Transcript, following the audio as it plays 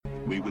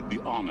We would be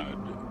honored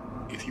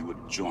if you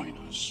would join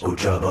us.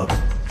 Ojaba.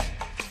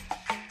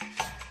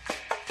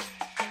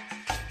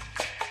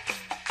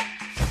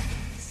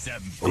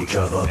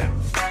 Ojaba.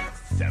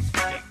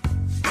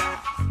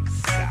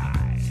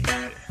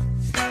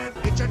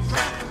 It's a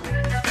trap.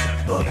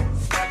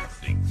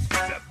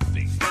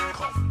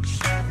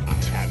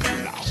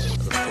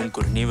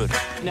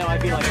 Now I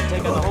feel like I'm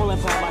taking the whole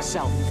empire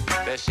myself.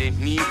 Þessi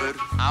hnífur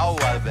á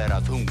að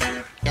vera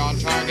tungur. On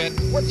target.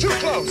 We're too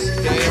close.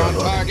 Stay on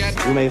target.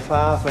 You may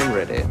fire when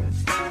ready.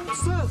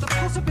 Sir, the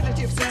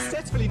possibility of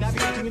successfully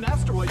navigating an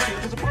asteroid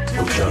field is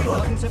approximately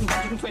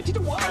 1,720 to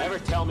 1. Never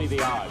tell me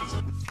the odds.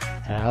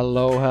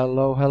 Hello.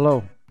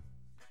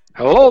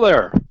 Hello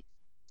there.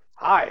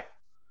 Hi.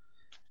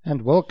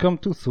 And welcome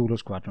to Thule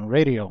Squadron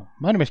Radio.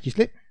 My name is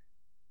Gisli.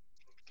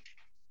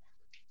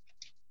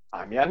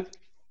 I'm Jan.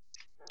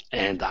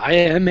 And I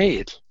am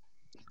Aid.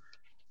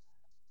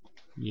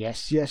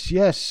 Yes.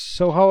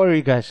 So how are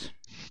you guys?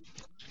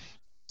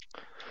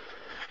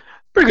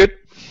 Pretty good.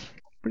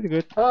 Pretty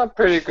good.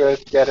 Pretty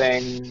good.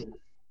 Getting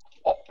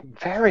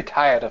very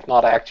tired of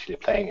not actually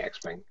playing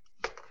X-Wing.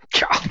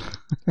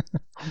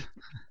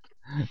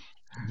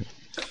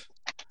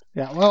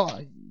 Yeah,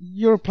 well,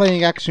 you're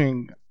playing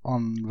X-Wing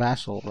on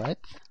Vassal, right?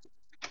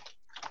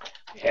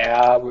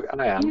 Yeah,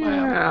 I am.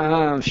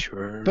 Yeah,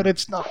 sure. But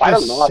it's not Quite the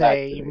a lot,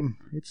 same.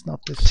 It's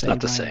not the It's same.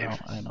 not the same.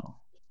 I know.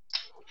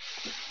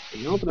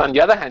 You know, but on the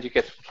other hand, you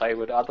get to play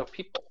with other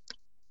people.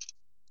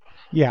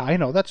 Yeah, I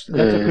know. That's a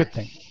good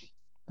thing.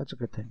 That's a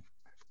good thing.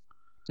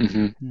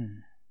 Mm-hmm.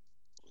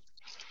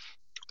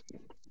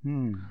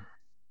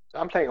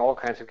 I'm playing all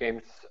kinds of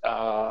games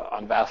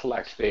on Vassal,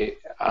 actually.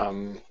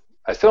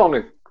 I still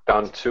only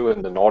done 2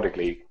 in the Nordic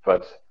League,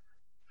 but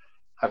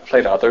I've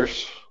played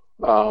others.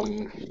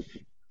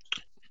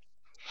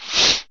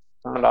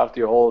 Found out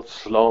the old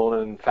Sloan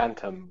and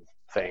Phantom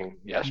thing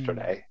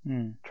yesterday.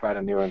 Tried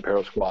a new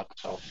Imperial squad,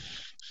 so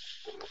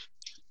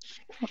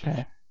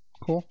Okay,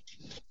 cool.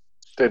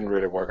 didn't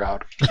really work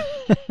out.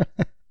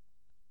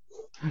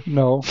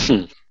 No.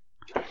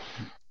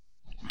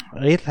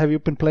 Aid, have you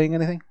been playing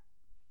anything?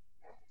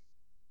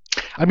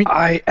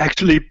 I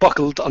actually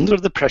buckled under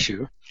the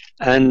pressure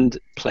and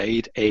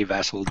played a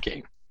Vassal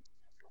game,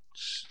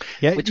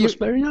 which was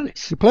very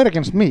nice. You played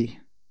against me.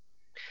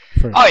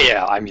 First. Oh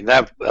yeah, I mean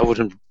that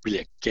wasn't really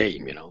a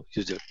game, you know.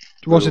 You just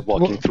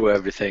walking through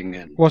everything,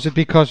 and was it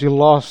because you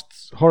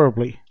lost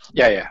horribly?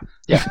 Yeah.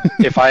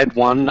 If I had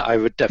won, I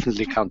would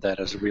definitely count that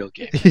as a real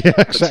game. Yeah,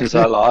 But exactly. since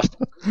I lost,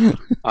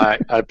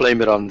 I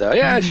blame it on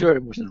the sure,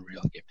 it wasn't a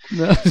real game.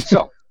 No.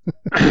 So,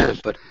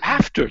 but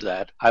after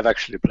that, I've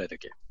actually played a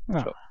game,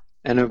 Oh.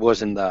 and it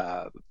was in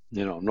the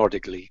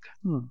Nordic League.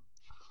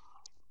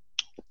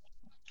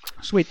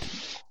 Sweet.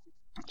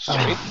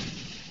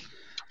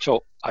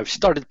 So I've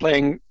started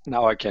playing.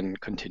 Now I can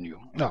continue.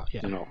 Oh,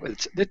 yeah. You know,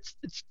 it's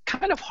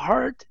kind of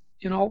hard,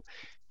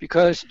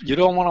 because you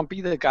don't want to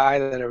be the guy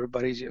that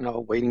everybody's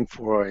waiting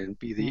for and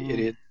be the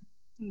idiot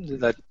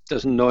that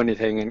doesn't know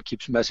anything and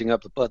keeps messing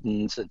up the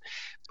buttons.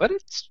 But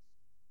it's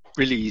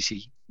really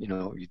easy.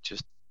 You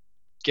just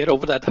get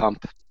over that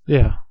hump.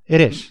 Yeah, it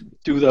is.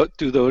 Do those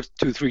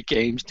 2-3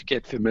 games to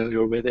get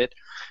familiar with it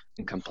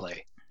and can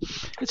play.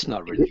 It's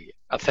not really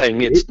a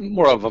thing. It's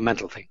more of a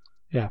mental thing.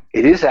 Yeah.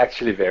 It is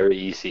actually very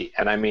easy,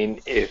 and I mean,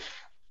 if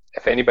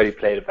anybody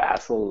played a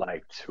Vassal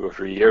like 2 or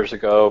 3 years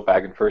ago,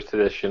 back in first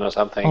edition or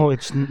something, Oh,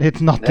 it's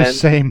not the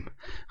same.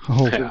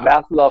 Oh, the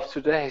Vassal of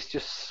today is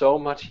just so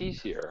much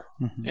easier.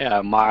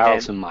 Yeah,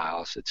 miles and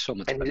miles. It's so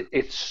much And better.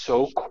 it's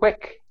so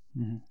quick.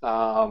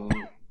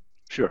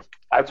 Sure.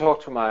 I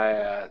talked to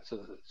my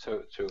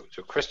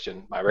to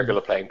Christian, my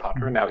regular playing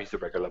partner, and now he's the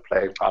regular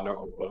playing partner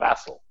of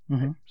Vassal.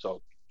 Mhm.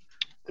 So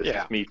this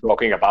is me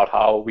talking about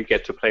how we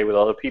get to play with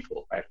other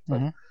people, right?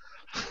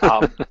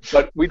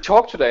 But we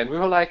talked today, and we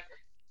were like,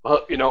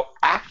 well,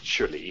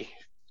 actually,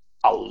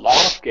 a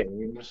lot of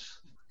games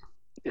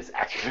is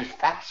actually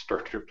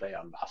faster to play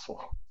on Vassal.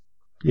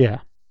 Yeah.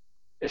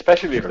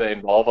 Especially if they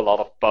involve a lot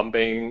of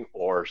bumping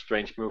or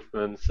strange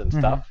movements and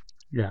stuff.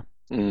 Yeah.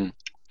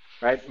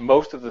 Right?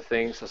 Most of the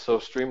things are so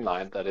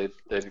streamlined that it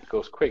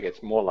goes quick.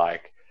 It's more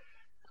like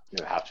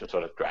you have to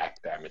sort of drag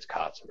damage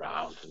cards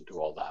around and do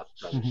all that.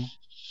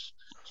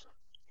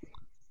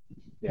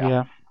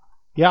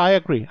 Yeah, I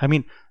agree. I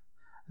mean,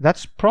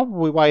 that's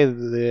probably why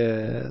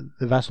the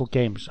Vassal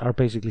games are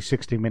basically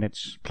 60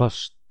 minutes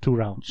plus 2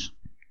 rounds.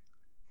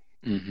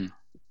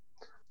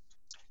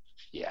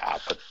 Yeah,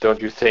 but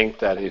don't you think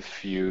that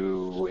if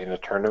you in a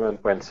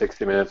tournament went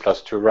 60 minutes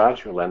plus 2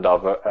 rounds, you'll end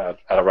up at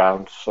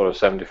around sort of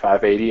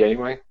 75, 80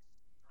 anyway?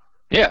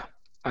 Yeah,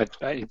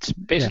 it's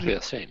basically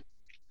the same.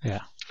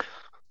 Yeah.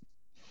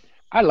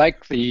 I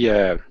like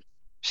the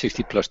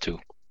 60 plus 2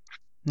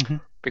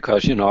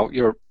 because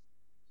you're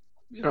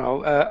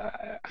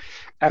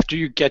after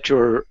you get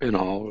your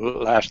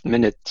last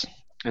minute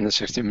in the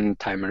 60-minute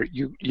timer,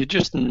 you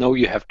just know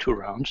you have 2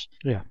 rounds.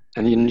 Yeah.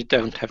 And you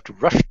don't have to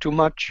rush too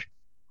much.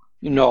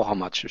 You know how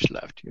much is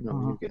left.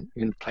 You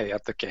can play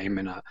out the game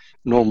in a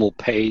normal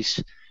pace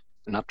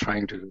and not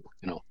trying to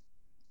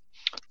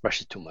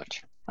rush it too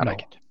much. I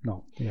like it.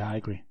 No, yeah, I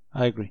agree.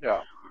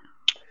 Yeah.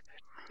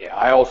 Yeah,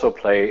 I also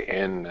play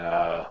in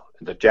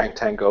the Jank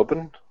Tank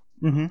Open.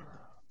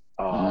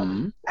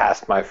 Mm-hmm.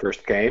 Passed my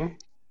first game.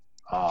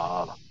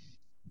 A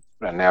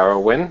narrow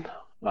win.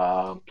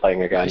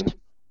 Playing again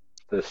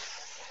this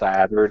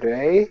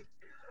Saturday.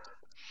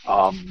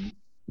 And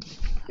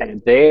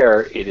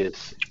there it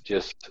is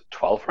just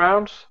 12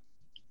 rounds.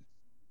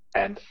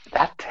 And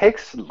that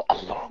takes a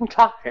long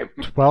time.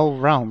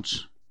 12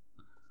 rounds.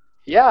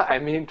 Yeah, I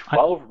mean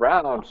 12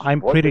 rounds.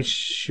 I'm pretty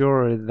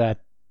sure that,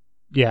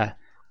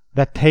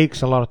 that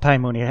takes a lot of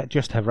time when you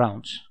just have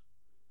rounds.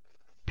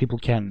 People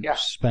can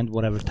spend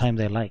whatever time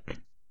they like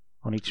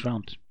on each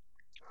round.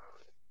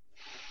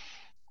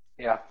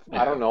 Yeah,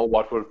 I don't know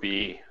what would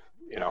be,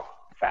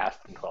 fast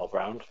in 12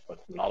 rounds, but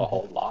not a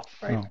whole lot,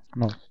 right?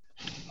 No.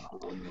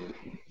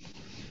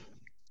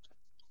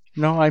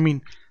 No, I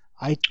mean,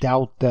 I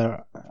doubt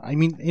there. I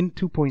mean, in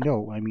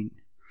 2.0, I mean,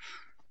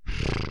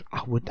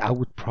 I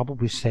would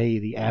probably say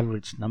the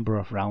average number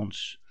of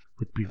rounds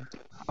would be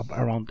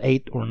around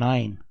 8 or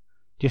 9,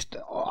 just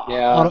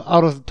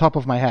out of the top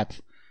of my head.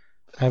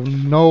 I have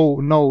no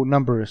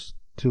numbers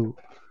to.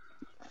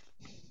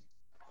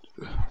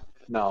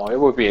 No, it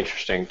would be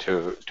interesting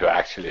to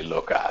actually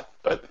look at,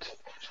 but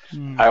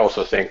I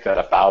also think that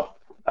about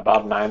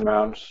 9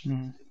 rounds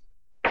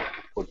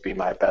would be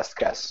my best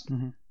guess.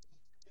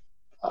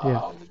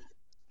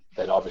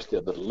 Then obviously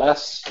a little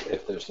less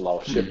if there's a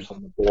lot of ships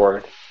on the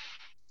board.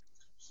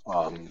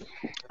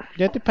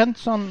 It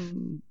depends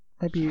on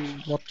maybe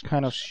what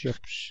kind of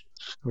ships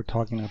we're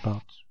talking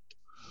about.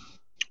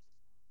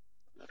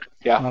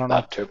 Yeah, I don't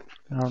that know. too.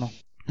 I don't know.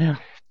 Yeah.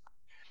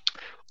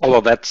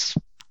 Although that's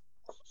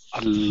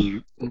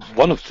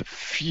one of the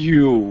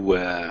few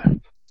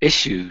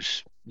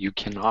issues you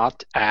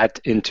cannot add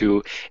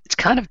into. It's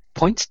kind of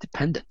points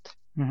dependent.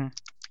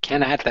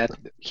 Can't add that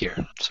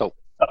here, so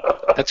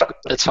that's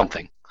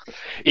something.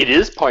 It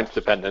is points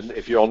dependent.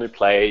 If you only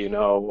play,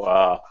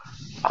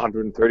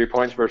 130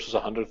 points versus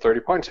 130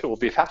 points, it will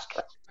be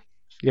faster.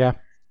 Yeah.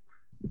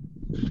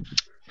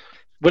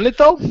 Will it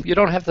though? You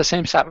don't have the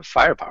same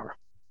firepower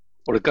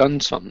or the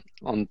guns on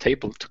the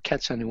table to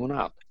catch anyone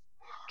out.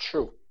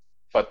 True,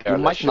 but you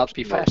might not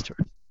be faster.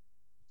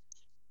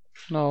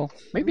 No,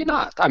 maybe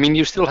not. I mean,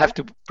 you still have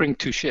to bring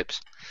 2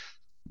 ships.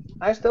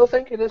 I still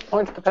think it is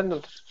points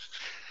dependent,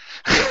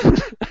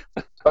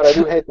 but I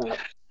do hate that.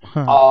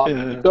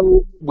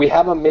 So we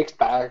have a mixed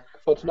bag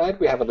for tonight.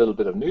 We have a little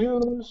bit of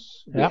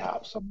news. We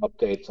have some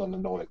updates on the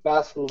Nordic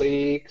Vassal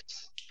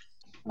Leagues.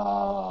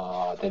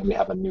 Then we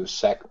have a new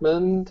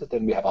segment.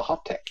 Then we have a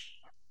hot take,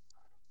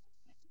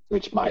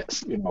 which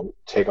might,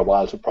 take a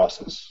while to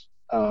process.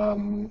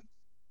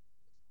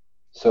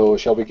 So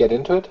shall we get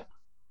into it?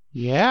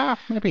 Yeah,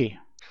 maybe.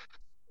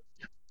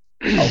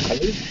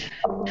 Okay.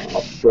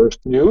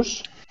 First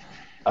news.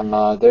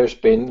 There's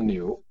been a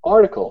new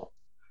article.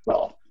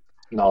 Well,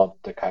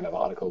 not the kind of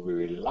article we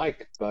really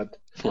like, but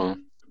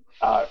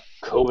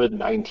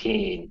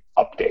COVID-19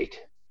 update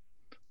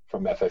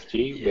from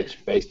FFG,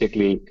 which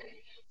basically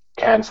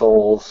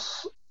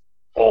cancels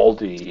all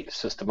the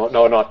system.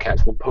 No, not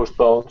cancel.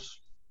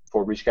 Postpones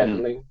for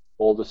rescheduling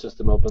all the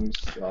system opens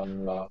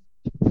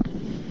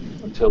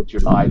until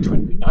July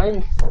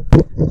 29th.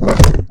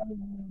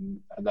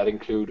 And that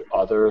include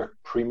other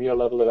premier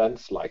level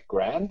events like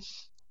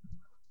Grands.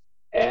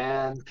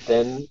 And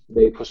then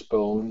they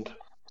postponed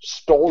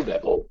Stall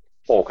Level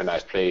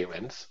organized play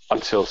events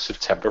until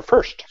September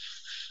 1st.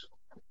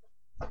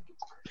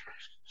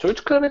 So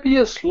it's going to be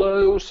a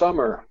slow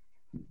summer.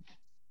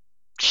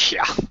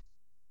 Yeah.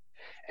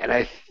 And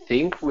I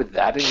think with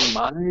that in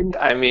mind,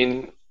 I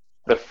mean,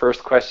 the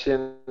first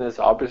question is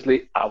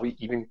obviously, are we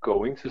even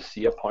going to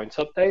see a points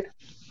update?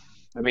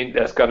 I mean,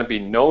 there's going to be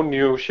no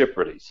new ship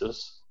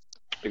releases,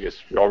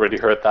 because we already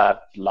heard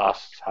that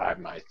last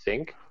time, I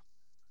think.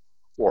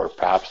 Or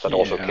perhaps that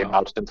also came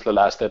out since the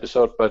last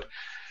episode. But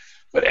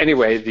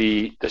anyway,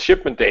 the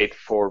shipment date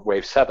for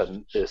Wave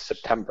 7 is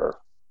September.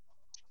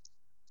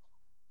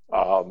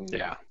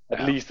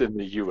 At least in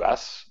the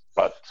US.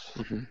 But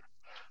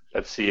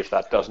let's see if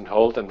that doesn't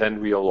hold. And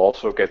then we'll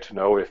also get to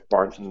know if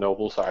Barnes &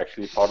 Nobles are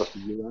actually part of the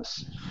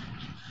US.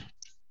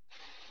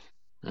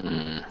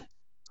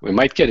 We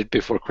might get it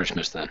before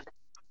Christmas then.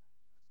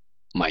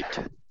 Might.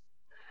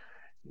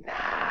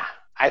 Nah,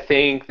 I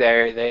think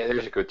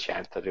there's a good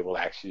chance that it will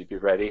actually be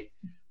ready.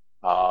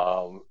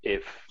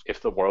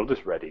 If the world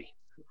is ready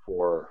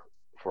for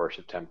a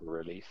September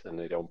release and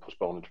they don't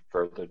postpone it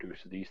further due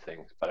to these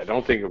things. But I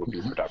don't think it will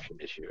be production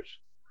issues.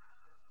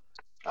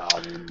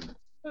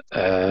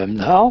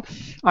 No,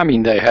 I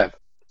mean they have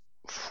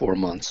 4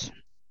 months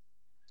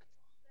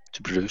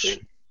to produce.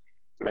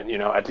 And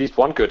at least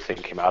one good thing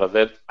came out of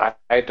it.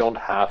 I don't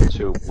have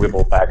to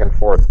wibble back and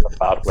forth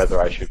about whether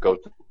I should go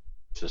to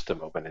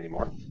system open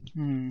anymore.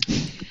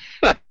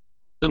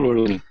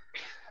 Literally.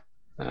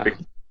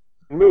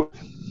 Move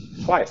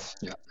twice.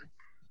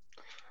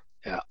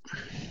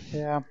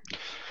 Yeah.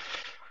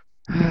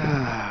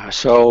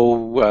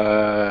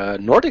 So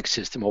Nordic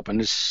System Open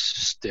is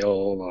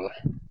still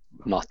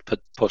not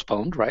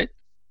postponed, right?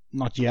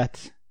 not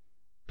yet,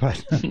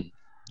 but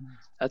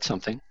That's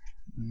something.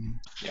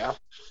 Yeah.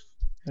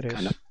 it is.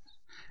 Kind of.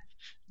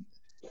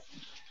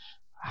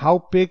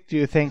 How big do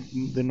you think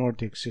the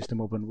Nordic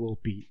System Open will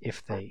be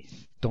if they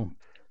don't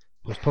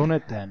postpone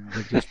it? Then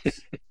they just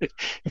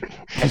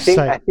I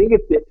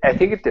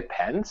think it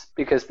depends,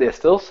 because they're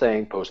still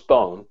saying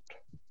postponed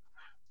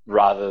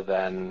rather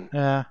than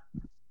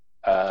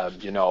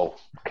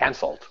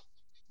cancelled.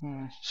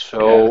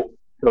 So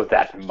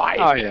that might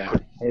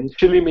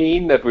potentially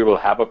mean that we will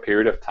have a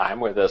period of time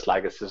where there's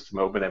like a System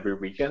Open every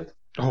weekend.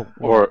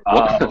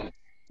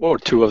 Or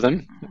two of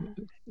them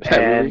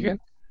every weekend.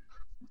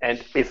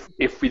 And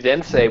if we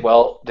then say,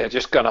 well, they're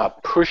just going to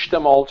push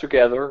them all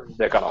together,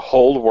 they're going to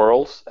hold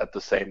Worlds at the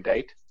same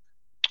date,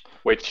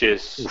 which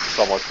is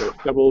somewhat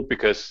questionable,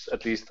 because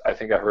at least I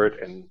think I heard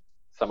in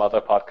some other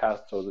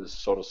podcast, so this is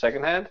sort of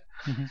secondhand,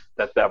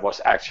 that there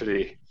was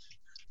actually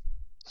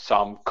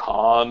some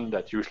con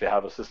that usually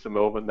have a System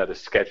Open that is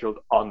scheduled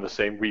on the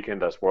same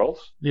weekend as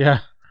Worlds. Yeah.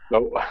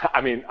 So,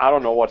 I mean, I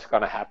don't know what's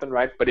going to happen,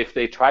 right? But if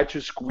they try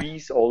to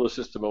squeeze all the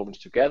System Opens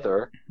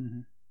together,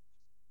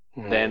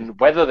 then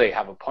whether they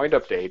have a point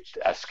of date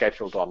as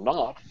scheduled or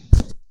not,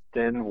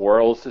 then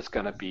Worlds is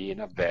going to be in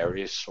a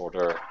very sort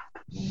of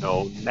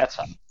known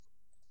meta.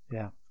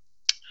 Yeah.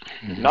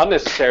 Not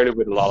necessarily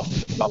with a lot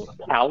of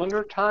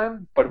calendar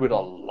time, but with a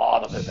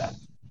lot of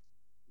events.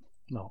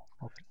 No.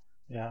 Okay.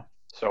 Yeah.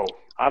 So,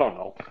 I don't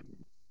know.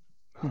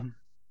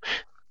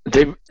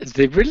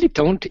 They really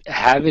don't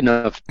have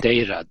enough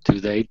data, do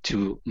they,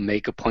 to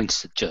make a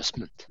points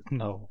adjustment?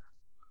 No.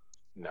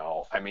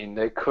 I mean,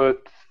 they could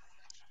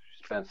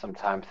spend some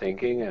time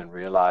thinking and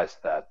realize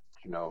that,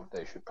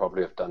 they should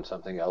probably have done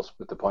something else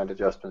with the point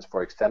adjustments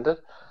for extended,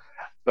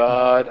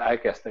 but I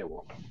guess they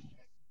won't.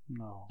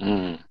 No.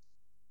 I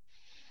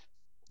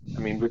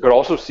mean, we could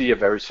also see a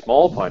very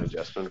small point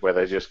adjustment where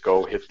they just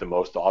go hit the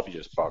most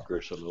obvious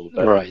buggers a little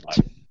bit. Right.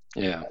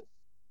 Yeah.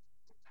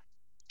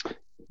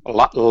 A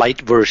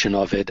light version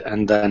of it,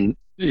 and then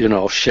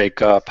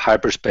shake up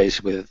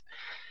hyperspace with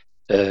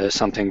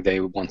something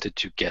they wanted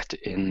to get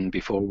in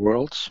before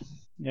Worlds.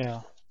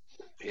 Yeah.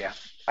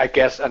 I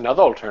guess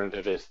another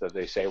alternative is that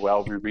they say,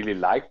 well, we really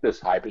like this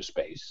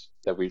hyperspace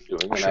that we're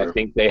doing, and I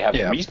think they have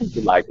reason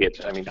to like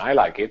it. I mean, I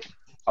like it,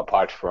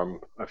 apart from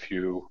a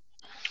few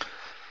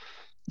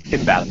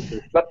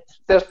imbalances, but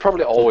there's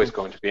probably always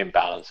going to be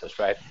imbalances,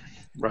 right?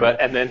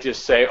 And then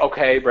just say,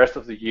 okay, rest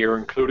of the year,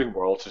 including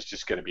Worlds, is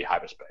just going to be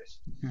hyperspace.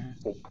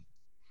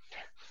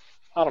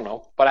 I don't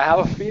know, but I have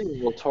a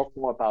feeling we'll talk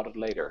more about it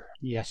later.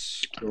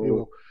 Yes.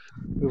 So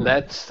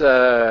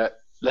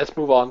let's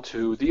move on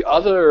to the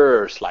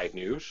other slight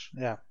news.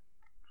 Yeah.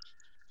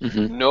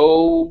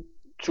 No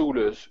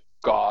Thules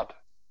got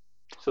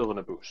Silver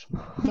Naboos.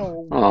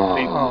 No.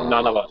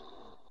 None of us.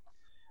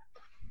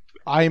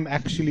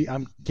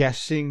 I'm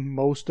guessing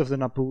most of the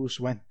Naboos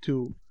went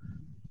to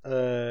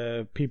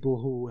people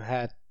who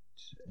had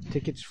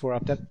tickets for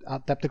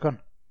Adepticon,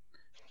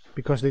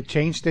 because they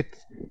changed it,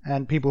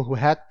 and people who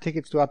had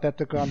tickets to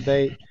Adepticon,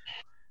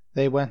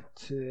 they went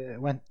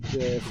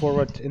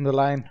forward in the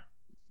line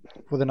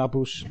for the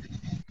Naboos.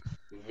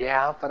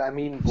 Yeah, but I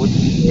mean, would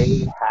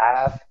they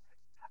have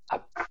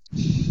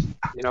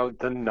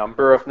the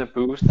number of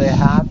Naboos they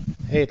have?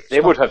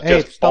 They would have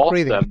just bought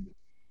them.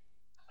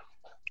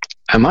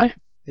 Am I?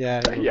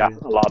 Yeah,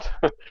 a lot.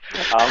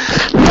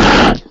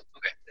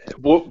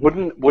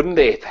 Wouldn't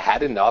they have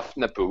had enough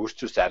Naboos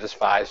to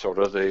satisfy sort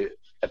of the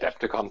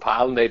Adepticon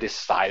pile, and they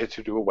decided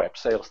to do a web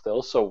sale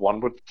still, so one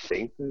would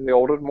think they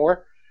ordered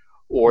more?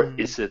 Or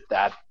is it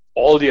that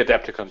all the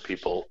Adepticon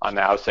people are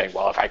now saying,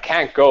 well, if I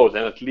can't go,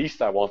 then at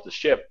least I want the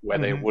ship, where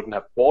they wouldn't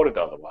have bought it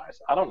otherwise?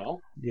 I don't know.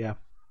 Yeah.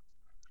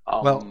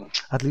 Well,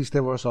 at least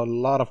there was a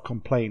lot of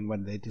complaint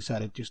when they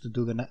decided just to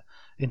do the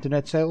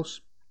internet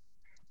sales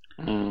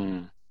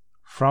from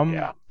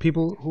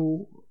people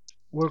who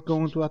were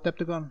going to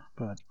Adepticon,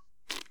 but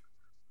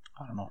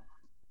I don't know.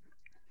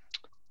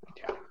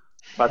 Yeah.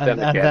 But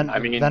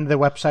then the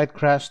website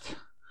crashed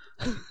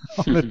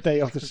on the day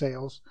of the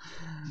sales.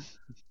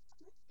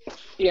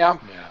 Yeah.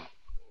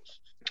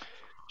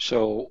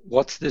 So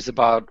what's this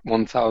about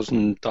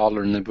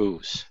 $1,000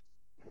 Naboos?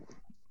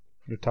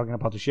 You're talking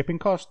about the shipping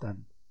cost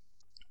and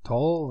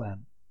toll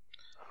and.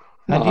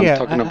 No, I'm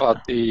talking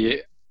about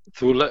the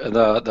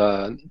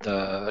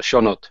show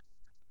note.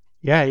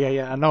 Yeah.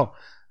 I know.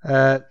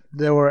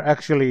 There were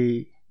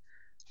actually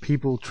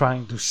people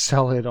trying to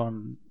sell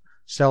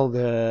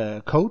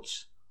the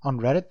codes on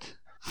Reddit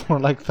for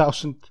like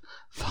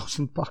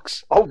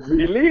 $1,000. Oh,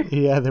 really?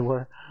 Yeah, there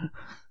were.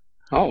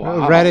 Oh,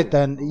 wow. Reddit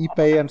and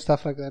eBay and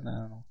stuff like that. I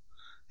don't know.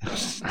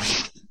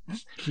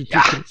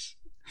 Ridiculous.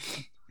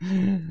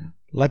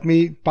 Let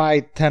me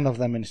buy 10 of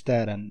them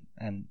instead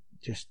and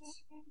just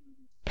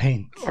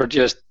paint. Or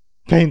just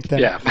paint them.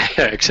 Yeah,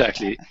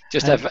 exactly.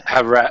 Just have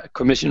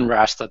commission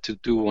Rasta to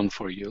do one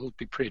for you. It'll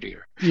be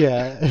prettier.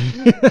 Yeah,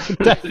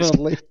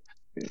 definitely.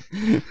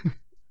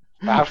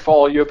 For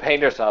all you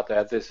painters out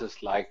there, this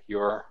is like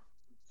your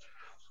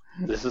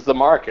this is the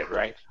market,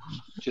 right?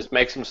 Just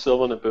make some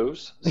silver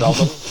Naboos, sell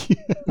them.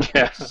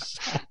 Yeah.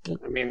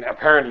 I mean,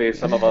 apparently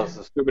some of us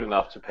are stupid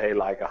enough to pay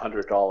like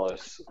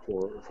 $100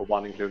 for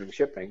one, including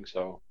shipping.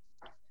 So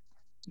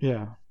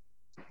Yeah.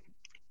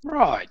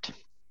 Right.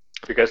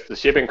 because the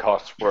shipping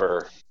costs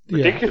were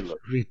ridiculous. Yeah,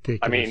 ridiculous.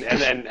 I mean,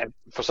 and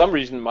for some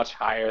reason much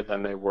higher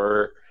than they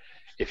were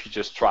if you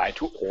just try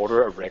to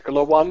order a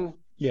regular one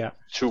Yeah.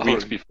 2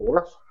 weeks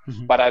before.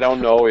 Mhm. But I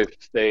don't know if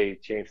they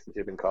changed the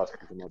shipping cost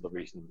for some other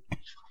reason.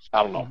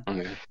 I don't know.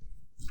 Okay.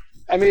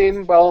 I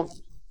mean, well,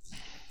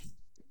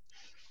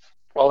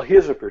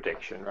 here's a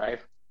prediction, right?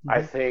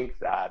 I think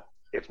that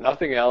if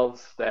nothing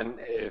else, then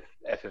if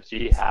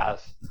FFG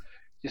has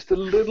just a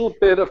little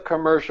bit of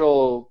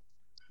commercial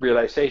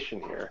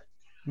realization here,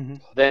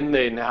 then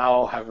they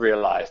now have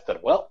realized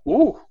that, well,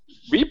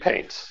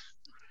 repaints.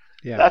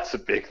 Yeah. That's a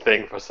big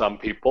thing for some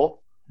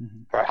people.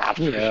 Perhaps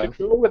we should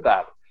go with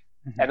that.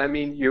 And I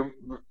mean,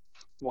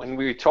 when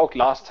we talked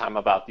last time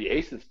about the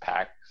Aces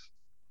packs,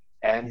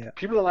 and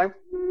people are like,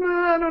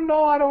 I don't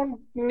know, I don't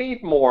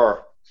need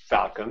more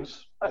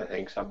Falcons. I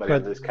think somebody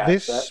in But this cast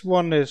this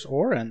one is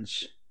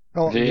orange.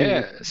 Oh,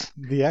 Yes.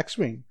 the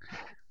X-wing.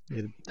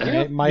 It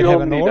Yeah, might you have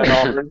don't an need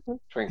orange.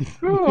 orange.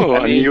 Oh, I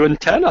a mean- new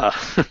antenna.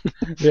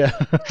 Yeah.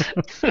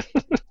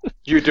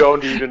 You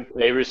don't even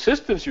play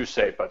Resistance, you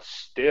say, but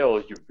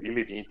still, you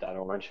really need that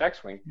orange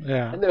X-wing.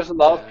 Yeah. And there's a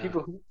lot of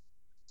people who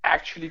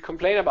actually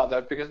complain about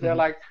that because they're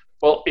like,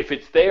 well, if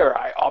it's there,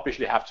 I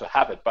obviously have to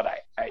have it, but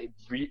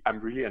I'm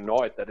really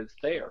annoyed that it's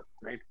there,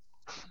 right?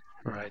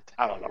 Right.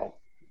 I don't know.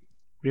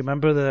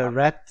 Remember the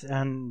red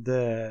and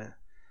the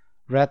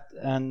red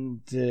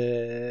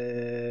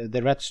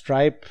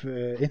stripe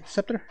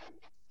interceptor?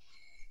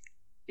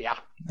 Yeah.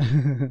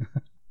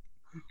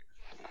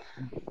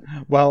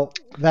 Well,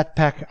 that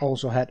pack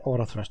also had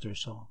auto thrusters,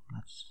 so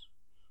that's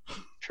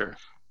Sure.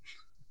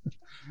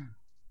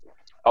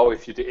 Oh,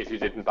 if you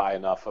didn't buy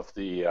enough of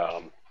the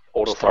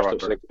Auto Star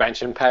Thrusters Viper.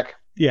 expansion pack,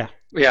 yeah.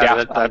 Yeah,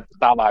 that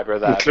Viper,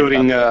 that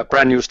including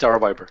brand new Star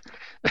Viper.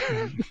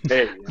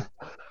 There you go.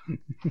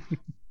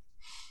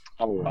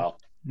 Oh well.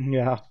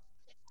 Yeah.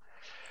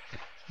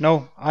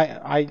 No,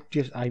 I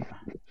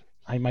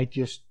might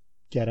just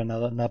get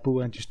another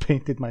Naboo and just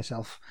paint it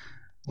myself.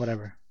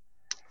 Whatever.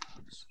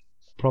 It's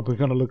probably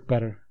gonna look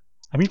better.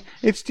 I mean,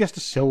 it's just a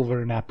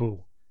silver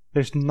Naboo.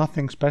 There's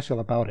nothing special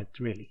about it,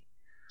 really.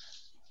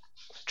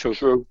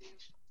 True.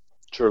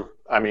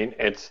 I mean,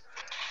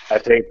 I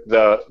think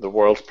the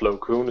world's Plo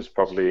Koon is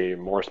probably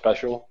more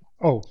special.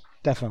 Oh,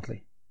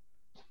 definitely.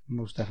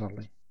 Most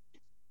definitely.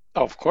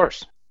 Oh, of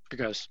course,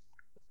 because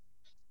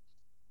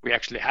we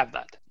actually have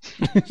that.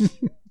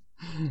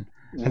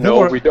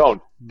 No, we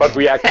don't. But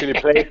we actually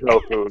play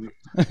Plo Koon.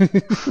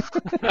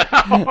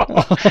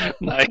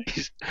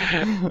 Nice.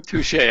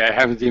 Touche. I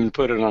haven't even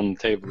put it on the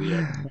table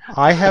yet.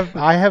 I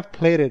have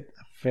played it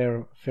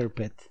a fair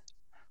bit.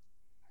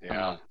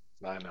 Yeah,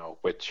 I know,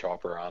 with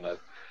Chopper on it.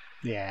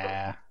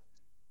 Yeah.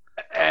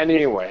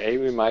 Anyway,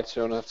 we might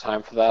soon have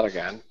time for that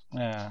again.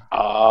 Yeah.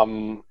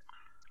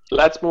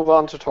 Let's move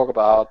on to talk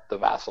about the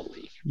Vassal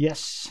League.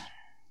 Yes.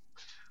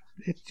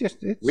 It's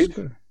We've-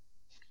 good.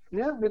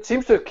 Yeah, it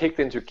seems to have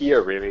kicked into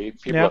gear, really.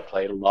 People have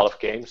played a lot of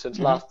games since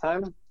last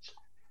time.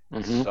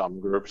 Mhm. Some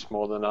groups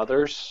more than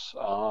others.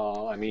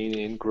 I mean,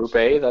 in Group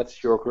A,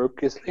 that's your group,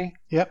 Gisli.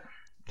 Yep.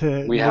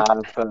 We have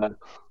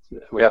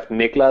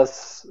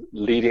Niklas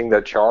leading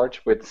the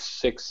charge with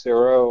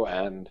 6-0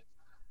 and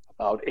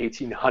about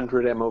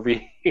 1,800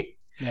 MOV.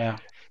 Yeah.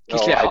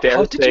 Gisli, I how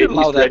dare did say you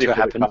allow he's that ready to for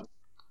the happen? cup.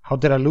 How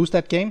did I lose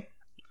that game?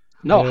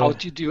 No, how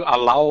did you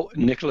allow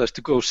Nicholas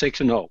to go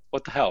 6-0?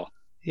 What the hell?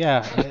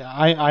 Yeah,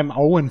 I'm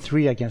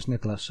 0-3 against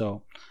Nicholas,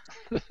 so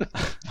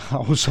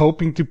I was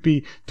hoping to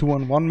be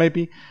 2-1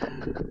 maybe.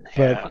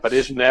 But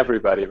isn't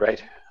everybody,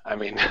 right? I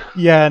mean,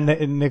 Yeah,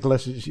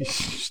 Nicholas is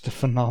just a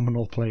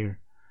phenomenal player.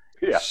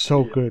 yeah.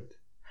 So good.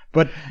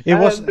 But it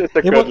And was it's a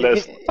it good was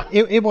list.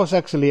 it was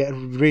actually a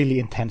really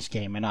intense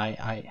game, and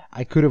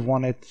I could have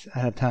won it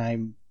at a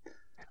time,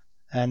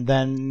 and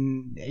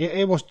then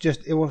it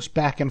was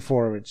back and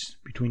forwards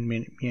between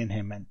me and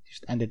him, and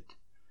just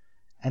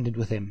ended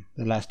with him.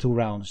 The last 2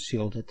 rounds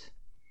sealed it,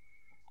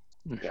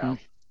 Yeah.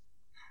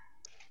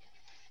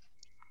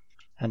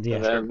 and yeah,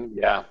 And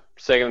then,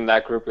 second in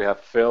that group, we have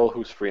Phil,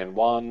 who's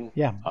 3-1.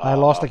 yeah, I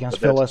lost against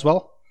but Phil that's- as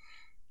well.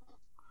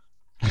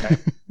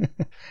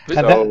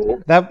 And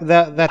So-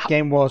 that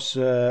game was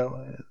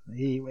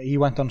he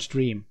went on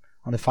stream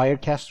on the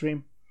Firecast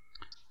stream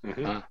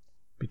Mhm.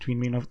 between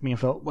me and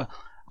Phil. Well,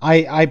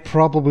 I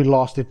probably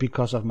lost it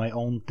because of my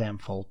own damn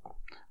fault.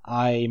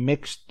 I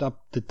mixed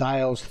up the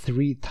dials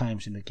 3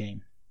 times in the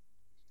game.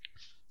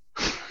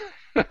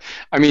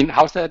 I mean,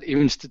 how's that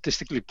even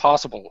statistically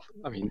possible?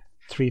 I mean,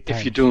 3 times.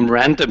 if you do them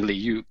randomly,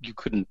 you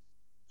couldn't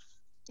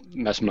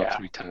mess them up Yeah.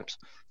 3 times.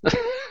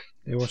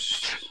 It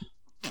was.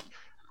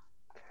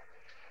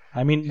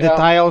 I mean, the Yeah.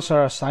 dials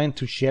are assigned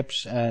to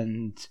ships,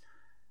 and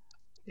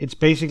it's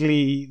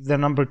basically the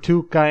number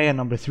 2 guy and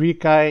number 3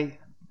 guy.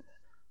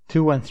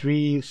 2 and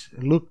 3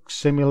 look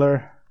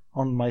similar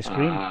on my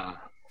screen.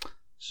 Ah,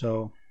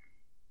 So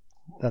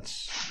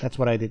That's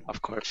what I did.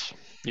 Of course,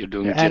 you're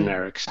doing And,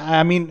 generics.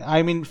 I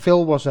mean,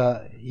 Phil was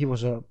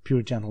a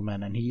pure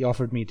gentleman, and he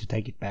offered me to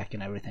take it back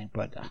and everything,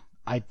 but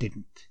I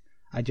didn't.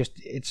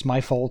 It's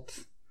my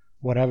fault.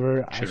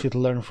 Whatever, I should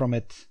learn from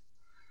it.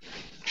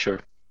 Sure.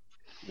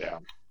 Yeah.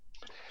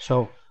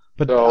 So,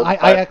 but So,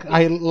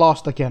 I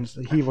lost against.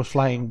 He was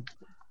flying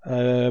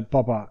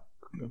Boba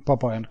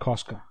and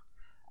Koska,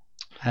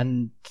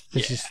 and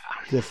this is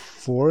the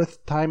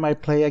fourth time I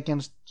play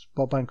against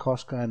Boba and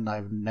Koska, and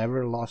I've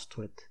never lost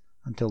to it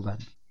until then.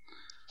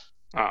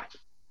 Ah.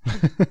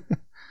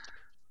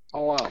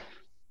 Oh wow.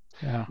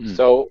 Yeah.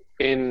 So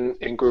in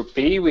Group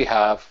B we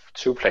have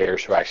 2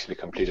 players who actually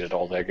completed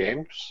all their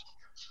games,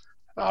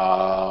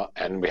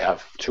 and we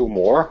have 2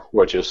 more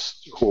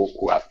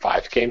who have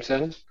 5 games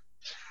in,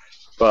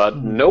 but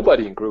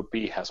nobody in Group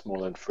B has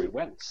more than 3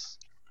 wins.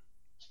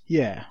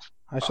 Yeah,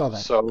 I saw that.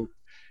 So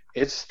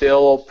it's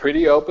still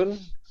pretty open.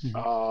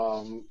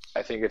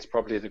 I think it's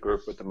probably the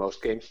group with the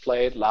most games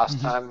played. Last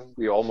time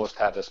we almost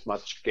had as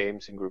much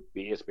games in Group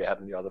B as we had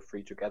in the other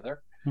 3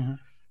 together.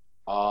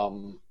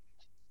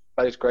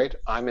 But it's great.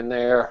 I'm in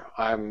there.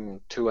 I'm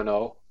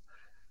 2-0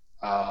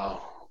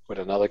 with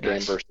another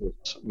game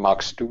versus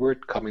Mark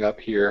Stewart coming up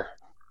here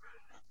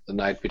the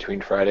night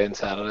between Friday and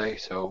Saturday.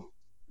 So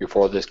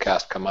before this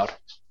cast come out.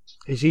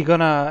 Is he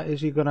gonna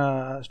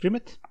stream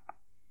it?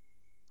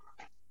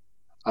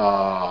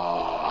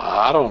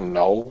 I don't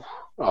know.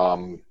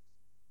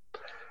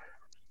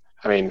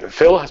 I mean,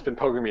 Phil has been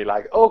poking me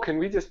like, "Oh, can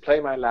we just play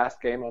my last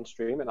game on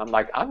stream?" And I'm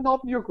like, "I'm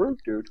not in your group,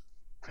 dude."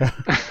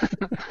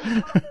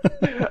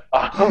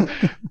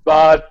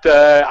 But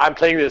I'm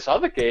playing this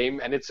other game,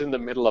 and it's in the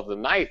middle of the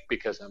night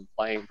because I'm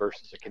playing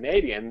versus a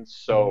Canadian.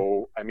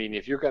 So I mean,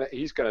 if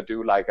he's gonna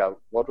do like a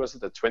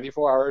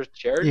 24-hour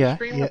charity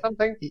stream or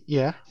something.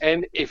 Yeah.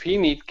 And if he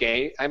needs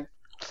game, I'm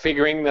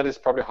figuring that it's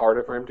probably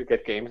harder for him to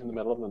get games in the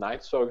middle of the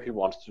night. So if he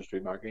wants to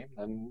stream our game,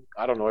 then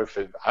I don't know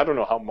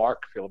how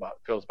Mark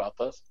feels about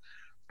this,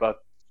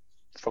 but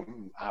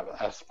from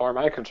as far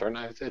as I'm concerned,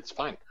 it's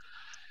fine.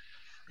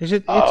 Is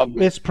it?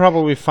 It's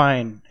probably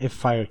fine if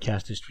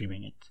Firecast is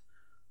streaming it.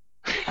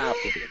 Have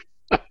to be.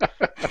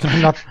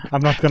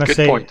 I'm not gonna Good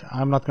say. point.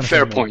 I'm not gonna.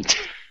 Fair say point.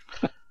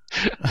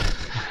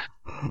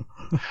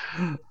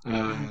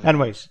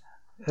 Anyways,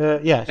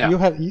 yeah. So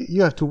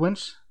you have 2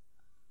 wins.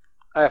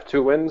 I have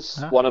 2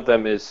 wins. One of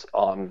them is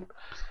on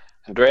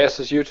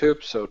Andreas's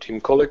YouTube, so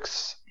Team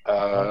Colix.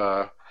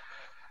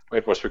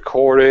 It was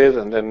recorded,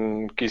 and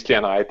then Gisli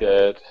and I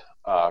did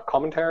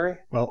commentary.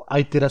 Well,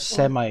 I did a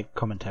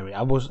semi-commentary.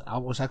 I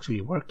was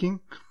actually working.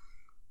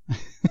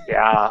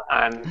 Yeah,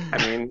 and I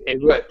mean, it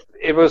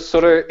was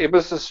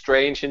a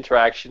strange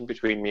interaction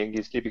between me and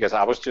Gisli because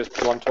I was just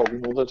the one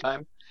talking all the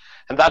time,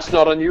 and that's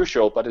not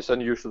unusual, but it's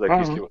unusual that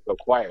Gisli was so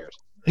quiet.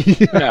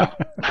 Yeah.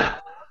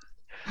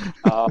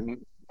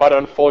 But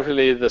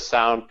unfortunately, the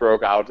sound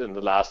broke out in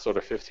the last sort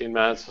of 15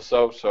 minutes or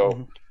so.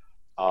 So,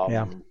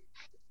 and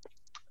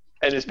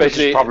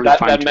especially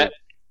that meant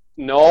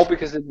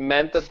because it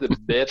meant that the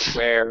bit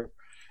where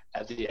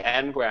at the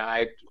end where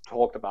I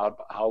talked about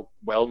how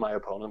well my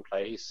opponent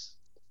plays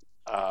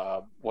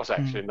was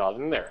actually not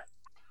in there.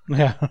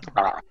 Yeah.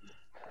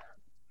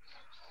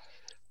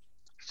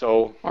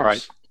 So all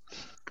right.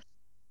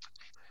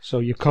 So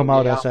you come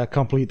out as a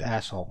complete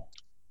asshole.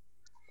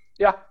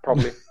 Yeah,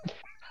 probably.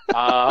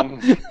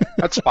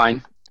 That's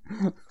fine.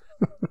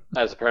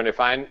 That's apparently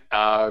fine.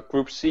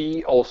 Group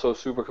C also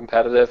super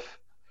competitive.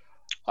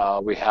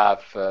 We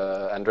have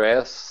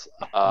Andreas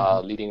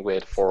leading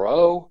with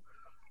 4-0,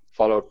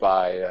 followed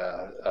by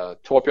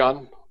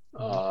Torbjörn,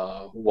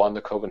 who won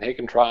the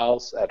Copenhagen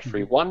trials at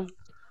 3-1.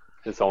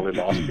 His only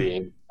loss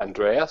being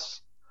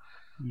Andreas.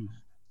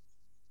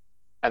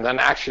 And then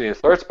actually in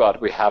third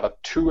spot we have a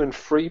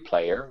 2-3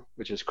 player,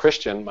 which is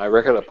Christian, my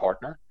regular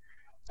partner.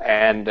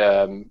 And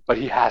but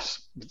he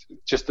has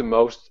just the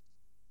most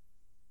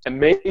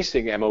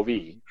amazing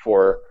MOV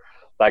for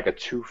like a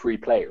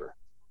 2-3 player.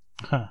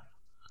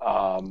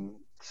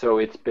 So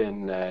it's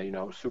been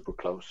super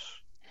close,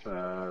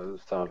 some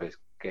of his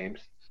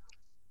games.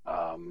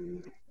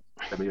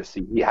 Let me just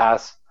see. He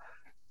has,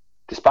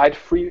 despite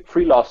 3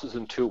 losses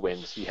and 2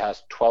 wins, he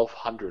has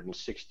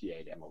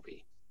 1,268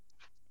 MOV.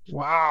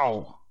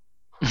 Wow.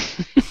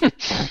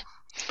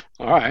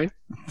 All right.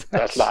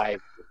 That's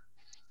like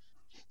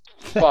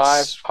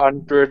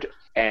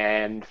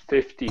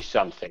 550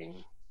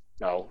 something.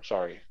 No,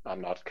 sorry,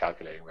 I'm not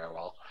calculating very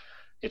well.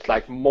 It's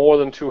like more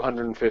than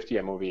 250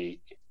 MOV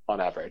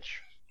on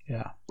average.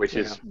 Yeah. Which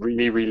is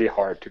really, really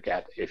hard to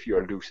get if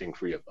you're losing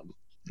 3 of them.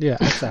 Yeah,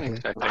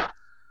 exactly.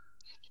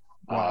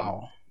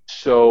 Wow.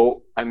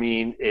 So, I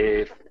mean,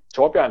 if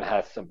Torbjörn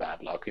has some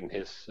bad luck in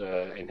his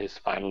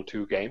final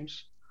 2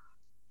 games,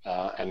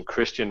 and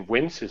Christian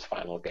wins his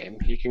final game,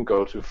 he can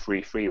go to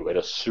 3-3 with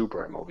a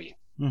super MOV.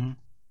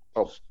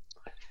 Oh,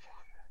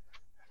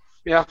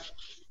 yeah,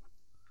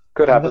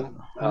 could happen.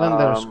 And then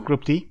there's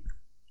Group D.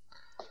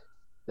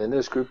 Then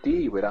there's Group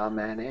D with our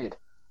man Ed.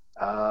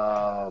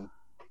 And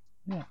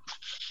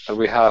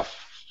we have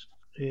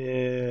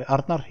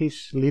Arnar,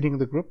 he's leading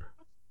the group.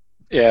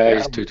 Yeah,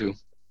 he's 2-2.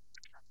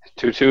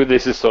 2-2.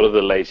 This is sort of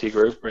the lazy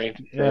group, right?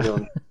 Yeah.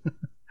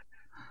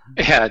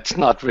 Yeah, it's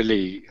not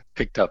really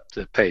picked up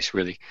the pace,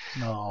 really.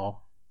 No.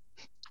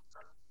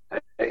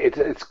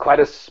 It's quite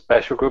a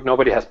special group.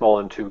 Nobody has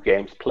more than 2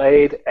 games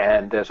played,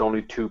 and there's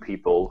only 2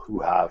 people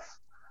who have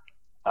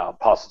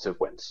positive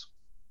wins.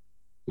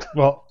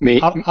 Well, Me,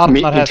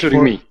 Arnar has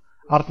including me.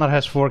 Arnar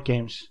has 4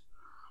 games.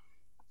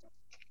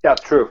 Yeah,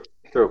 true.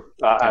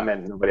 I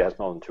mean, nobody has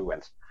more than 2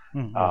 wins.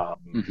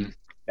 Mm-hmm.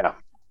 Yeah.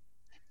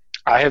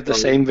 I have the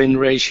same win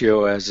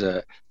ratio as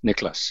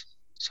Niklas,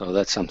 so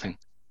that's something.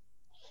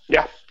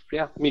 Yeah,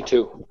 me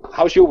too.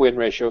 How's your win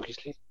ratio,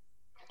 Gisli?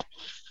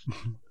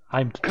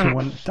 I'm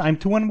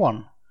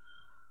 2-1.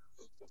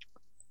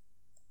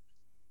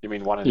 You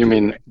mean 1 and 2? You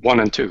mean right? 1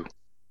 and 2?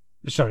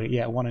 Sorry,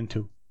 yeah, 1 and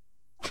 2.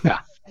 Yeah.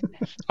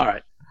 All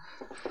right.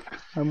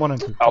 I'm 1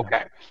 and 2.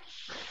 Okay.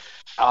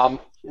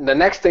 The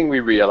next thing we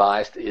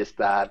realized is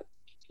that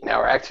there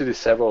are actually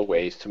several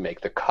ways to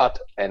make the cut,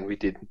 and we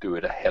didn't do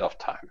it ahead of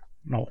time.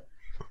 No.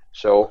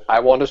 So I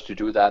want us to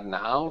do that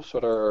now.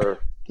 This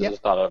Yep.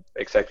 is not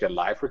exactly a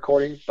live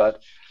recording,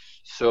 but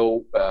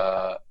so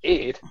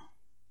Ed,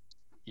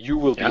 you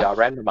will be our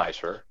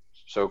randomizer.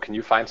 So can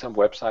you find some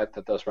website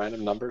that does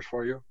random numbers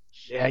for you?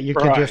 Yeah, you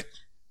can just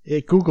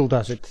Google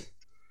does it.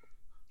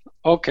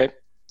 Okay.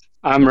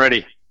 I'm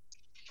ready.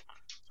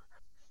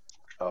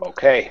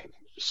 Okay.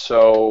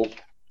 So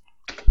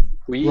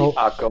we Roll.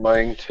 are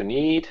going to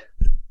need.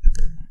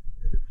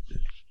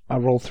 I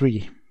roll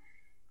 3.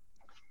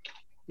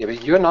 Yeah,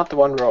 but you're not the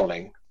one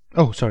rolling.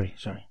 Oh, sorry.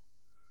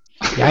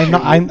 Yeah,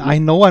 I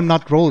know I'm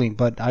not rolling,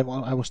 but I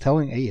was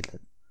telling Aid.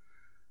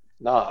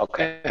 No,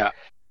 okay. Yeah.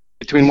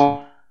 Between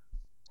one.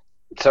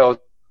 So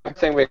the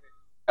thing we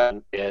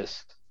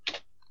is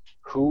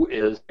who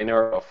is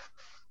winner of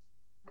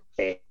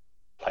A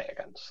play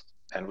against,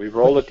 and we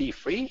roll a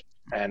d3,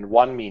 and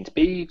 1 means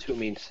B, 2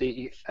 means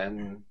C,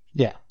 and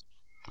Yeah.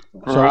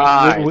 So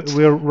Right.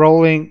 we're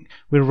rolling.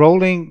 We're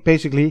rolling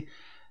basically.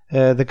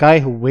 The guy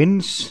who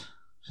wins,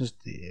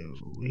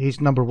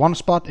 he's number 1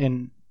 spot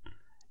in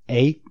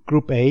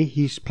Group A.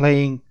 He's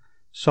playing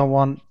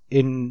someone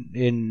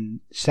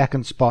in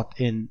second spot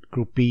in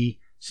Group B,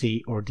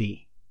 C, or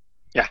D.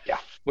 Yeah.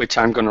 Which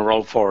I'm going to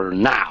roll for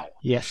now.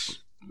 Yes.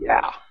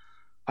 yeah,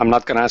 I'm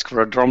not going to ask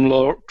for a drum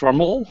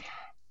roll.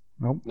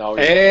 No. no,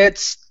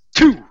 It's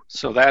 2.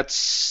 So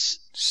that's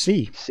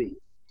C. C.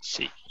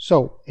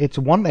 So it's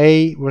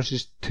 1A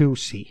versus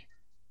 2C.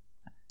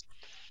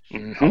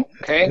 Mm-hmm.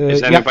 Okay.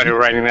 Is anybody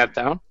writing that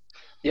down?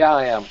 Yeah,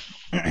 I am. Oh,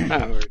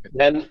 very good.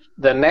 Then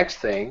the next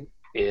thing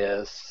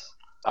is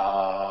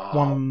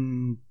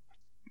One.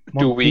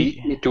 do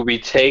B. we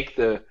take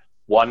the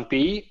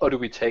 1B or do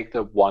we take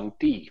the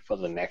 1D for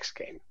the next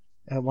game?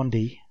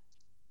 1D.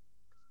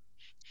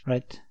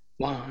 Right.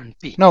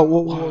 1B.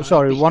 No,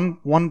 sorry.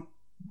 1B.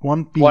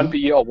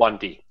 1B or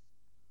 1D.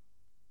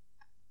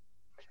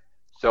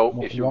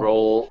 So if you One-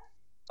 roll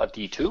a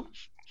D2,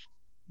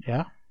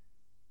 Yeah.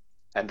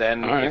 and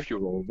then All right. if you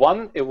roll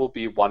 1, it will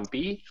be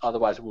 1B,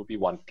 otherwise it will be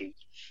 1D.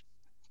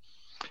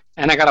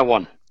 And I got a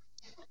 1.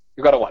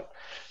 You got a 1.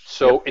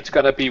 So it's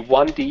going to be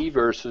 1D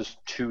versus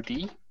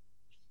 2D.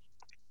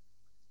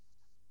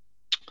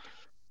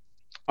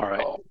 All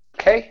right.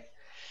 Okay.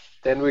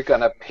 Then we're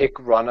going to pick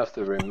one of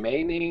the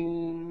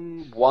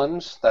remaining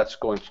ones. That's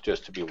going to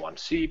just to be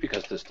 1C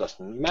because this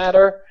doesn't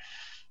matter.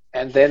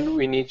 And then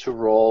we need to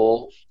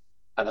roll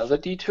another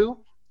D2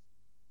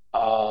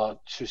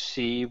 to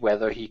see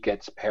whether he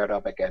gets paired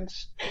up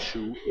against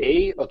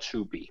 2A or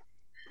 2B.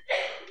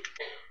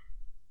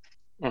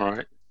 All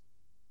right.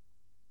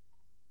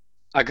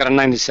 I got a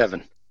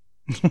 97.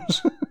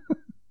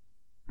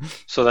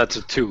 So that's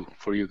a 2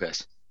 for you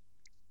guys.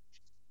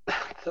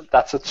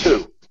 That's a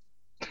 2.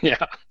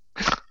 Yeah.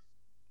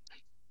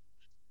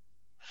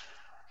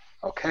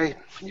 Okay,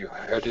 you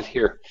heard it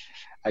here.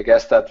 I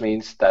guess that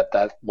means that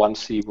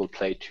 1C will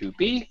play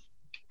 2B,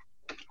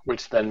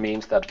 which then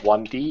means that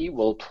 1D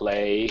will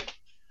play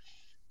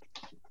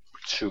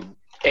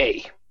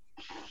 2A.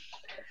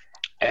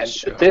 And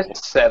this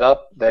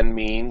setup then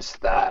means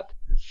that,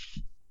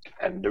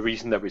 and the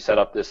reason that we set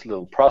up this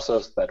little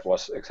process that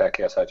was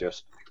exactly as I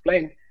just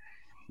explained,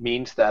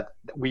 means that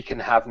we can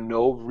have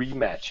no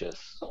rematches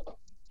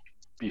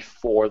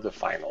before the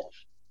final.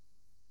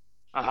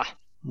 Ah,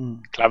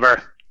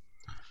 clever.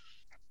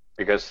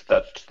 Because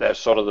there's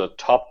sort of the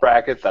top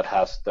bracket that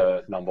has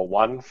the number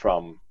 1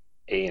 from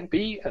A and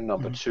B and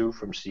number 2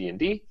 from C and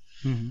D.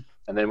 Mm-hmm.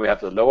 And then we have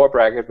the lower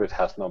bracket which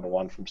has number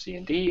 1 from C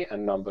and D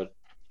and number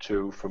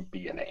 2 from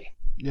B and A.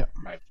 Yeah.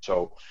 Right.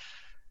 So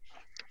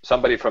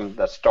somebody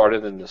that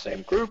started in the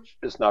same group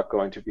is not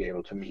going to be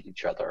able to meet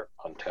each other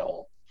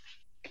until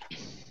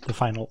The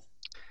final.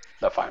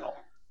 the final.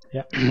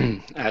 Yeah.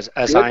 As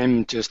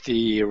I'm just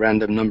the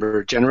random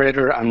number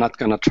generator, I'm not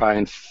gonna try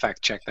and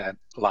fact check that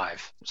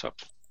live. So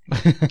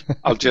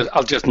I'll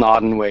just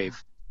nod and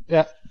wave.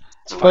 Yeah.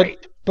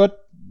 Right.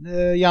 But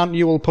Jan,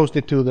 you will post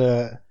it to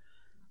the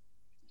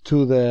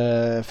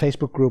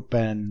Facebook group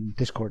and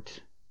Discord.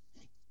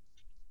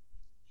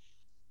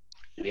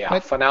 Yeah.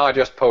 Right. For now, I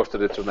just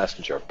posted it to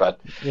Messenger, but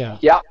Yeah.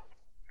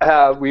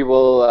 we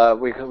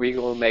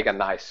will make a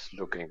nice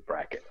looking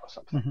bracket or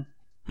something.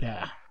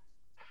 Yeah.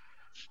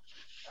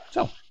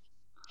 So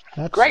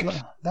that's Great.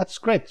 That's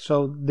great.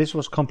 So this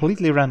was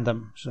completely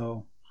random.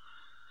 So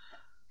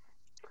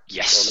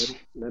Yes. So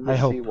let me I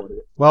hope. see what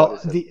it, well,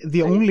 what is it.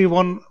 the only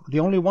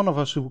one of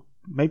us who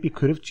maybe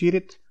could have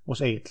cheated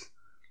was Aid.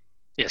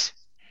 Yes.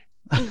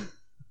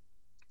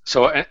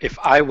 So if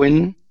I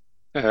win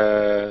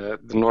the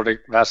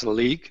Nordic Vassal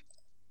League,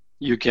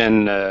 you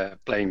can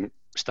blame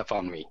stuff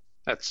on me.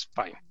 That's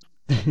fine.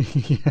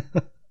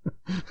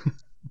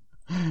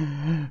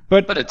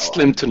 But it's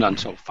slim to none,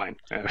 so fine.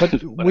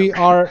 But we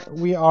are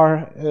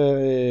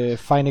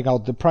finding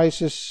out the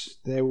prices.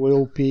 There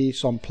will be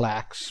some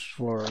plaques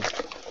for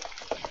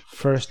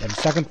first and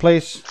second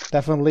place.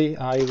 Definitely,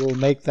 I will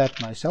make that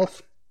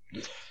myself.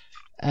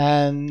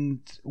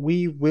 And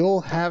we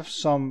will have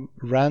some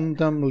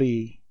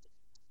randomly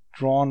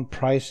drawn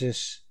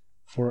prizes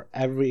for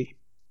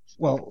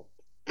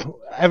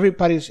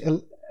everybody's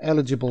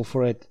eligible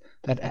for it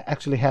that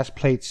actually has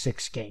played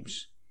 6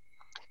 games.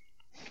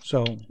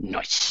 So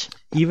nice.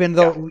 even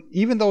though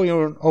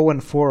you're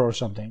 0-4 or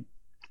something,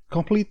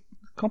 complete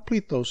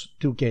those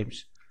 2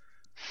 games.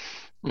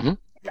 Mm-hmm.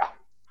 Yeah.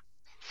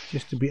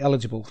 Just to be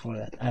eligible for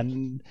that,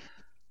 and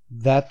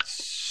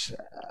that's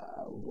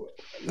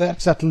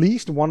at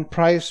least one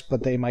prize,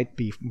 but they might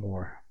be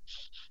more.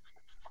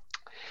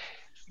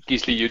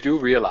 Gisli, you do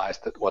realize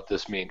that what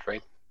this means,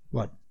 right?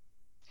 What?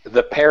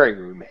 The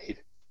pairing we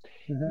made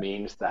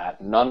means that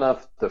none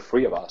of the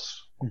 3 of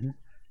us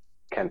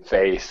can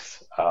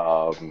face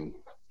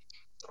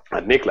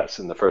Niklas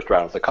in the first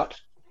round of the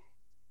cut.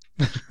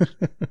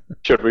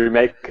 Should we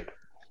make it?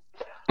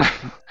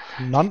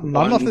 None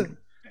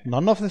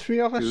of the 3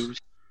 of us.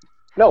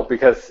 No,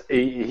 because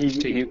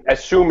he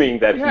assuming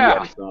that he Yeah.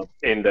 ends up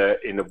in the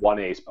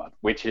 1A spot,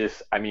 which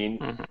is, I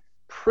mean,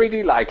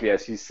 pretty likely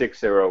as he's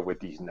 6-0 with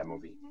decent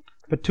MOV.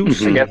 But 2 I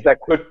C. guess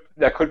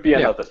there could be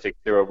another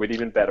 6-0 with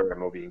even better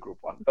MOV in Group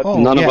 1. But Oh,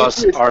 None yeah. of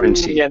us are in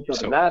if he C. ends up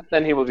So. in that,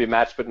 then he will be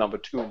matched with number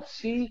 2 in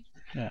C,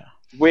 Yeah.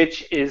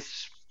 which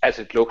is, as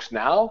it looks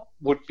now,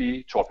 would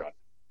be Torbjörn.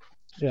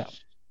 Yeah.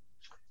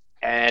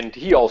 And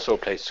he also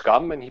plays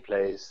Scum, and he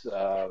plays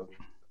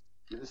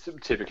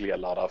typically a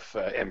lot of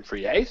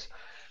M3As.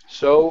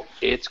 So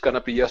it's going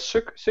to be a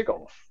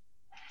Sigolf.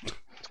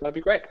 It's going to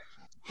be great.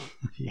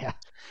 Yeah.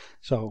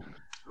 So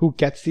who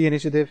gets the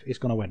initiative is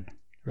gonna win,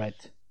 right?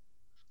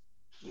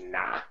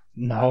 Nah.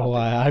 No,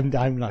 I'm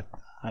not.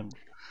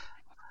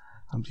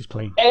 I'm just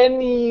playing.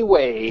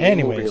 Anyways.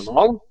 Anyways. Moving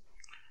along.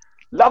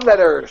 Love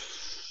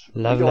letters.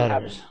 Love We don't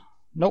have letters.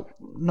 Nope,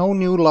 no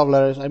new love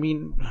letters. I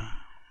mean,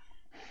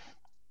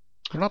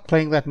 we're not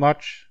playing that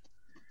much.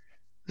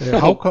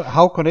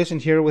 Haukon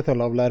isn't here with a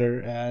love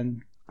letter,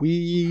 and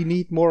we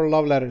need more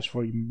love letters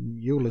for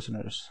you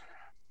listeners.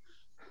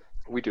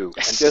 We do.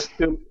 Yes.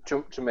 And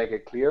just to make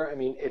it clear, I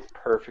mean, it's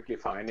perfectly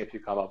fine if you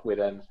come up with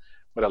a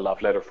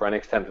love letter for an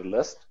extended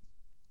list.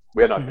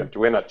 We're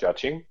not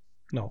judging.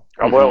 No.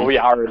 Well, we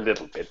are a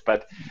little bit,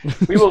 but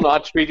we will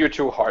not treat you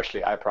too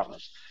harshly, I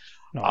promise.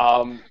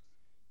 No.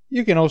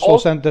 You can also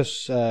send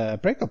us a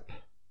breakup.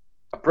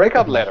 A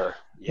breakup letter.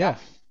 Yeah.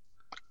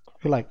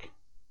 If you like.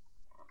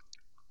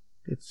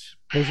 It's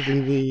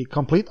basically the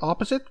complete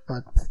opposite,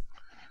 but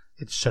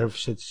it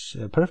serves its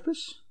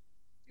purpose.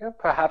 Yeah,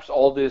 perhaps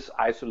all this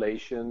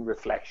isolation,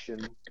 reflection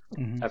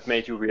have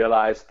made you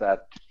realize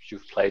that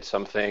you've played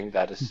something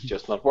that is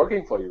just not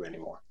working for you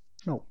anymore.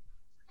 No.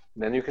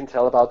 And then you can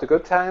tell about the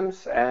good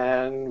times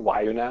and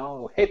why you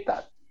now hate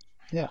that.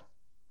 Yeah.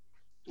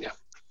 Yeah.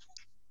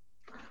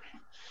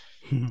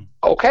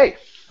 Okay.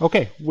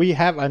 Okay, we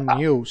have a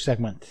new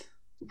segment.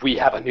 We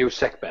have a new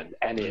segment,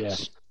 and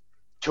it's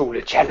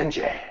Thule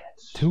Challenges.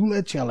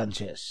 Thule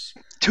Challenges.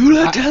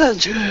 Thule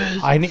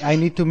Challenges! I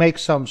need to make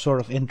some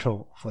sort of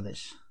intro for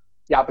this.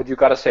 Yeah, but you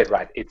gotta say it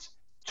right. It's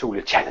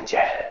Thule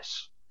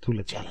Challenges.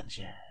 Thule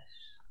Challenges.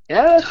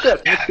 Yeah, that's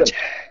good. That's good.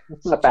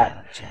 That's not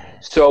bad.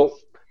 Challenges. So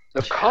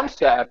the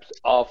concept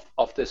of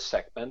this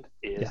segment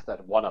is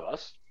that one of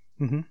us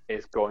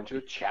is going to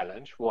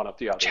challenge one of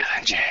the others.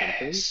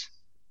 Challenges!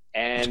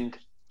 And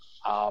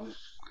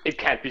it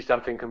can't be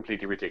something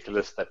completely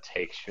ridiculous that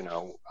takes,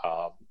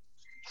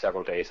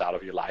 several days out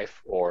of your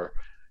life, or,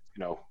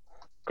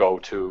 go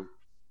to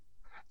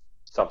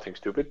something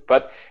stupid.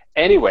 But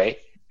anyway,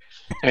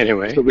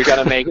 so we're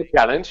going to make a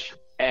challenge,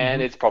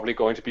 and it's probably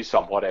going to be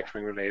somewhat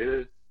X-Wing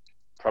related. It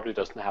probably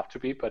doesn't have to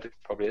be, but it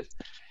probably is.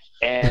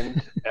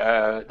 And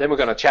then we're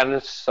going to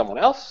challenge someone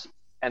else,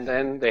 and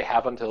then they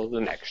have until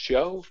the next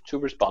show to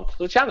respond to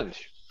the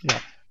challenge. Yeah.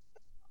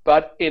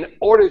 But in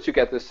order to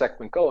get this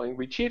segment going,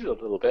 we cheated a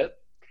little bit.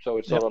 So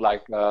it's sort of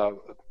like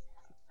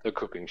the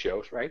cooking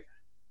shows, right?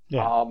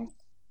 Yeah.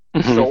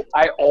 So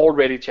I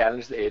already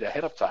challenged Ed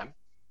ahead of time.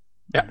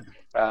 Yeah.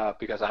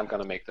 Because I'm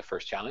going to make the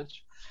first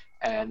challenge.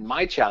 And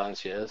my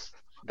challenge is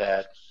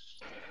that,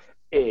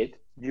 Ed,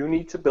 you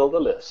need to build a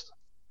list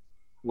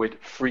with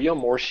 3 or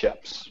more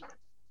ships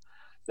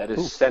that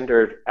is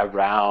centered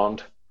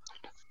around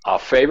our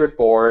favorite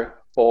board,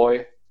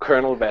 boy,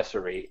 Colonel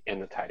Vessery in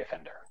the TIE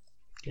Defender.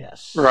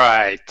 Yes.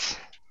 Right.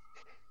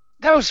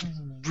 That was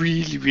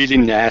really, really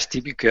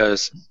nasty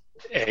because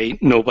A,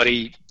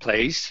 nobody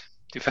plays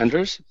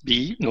Defenders.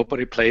 B,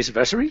 nobody plays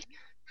Vessery.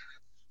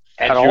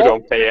 And you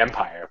don't play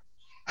Empire.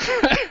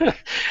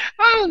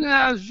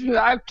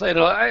 I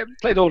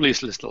played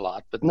Ollie's List a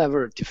lot, but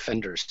never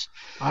Defenders.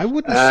 I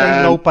wouldn't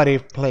say nobody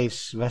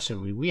plays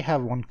Vessery. We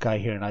have one guy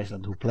here in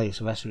Iceland who plays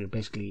Vessery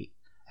basically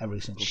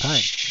every single time.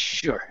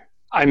 Sure.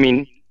 I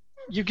mean,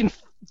 you can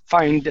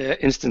find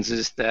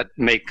instances that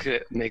make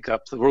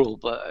up the rule,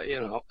 but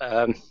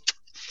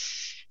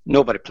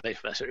nobody plays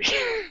Vessery.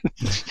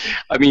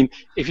 I mean,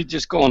 if you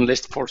just go on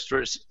List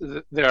Forsters,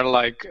 there are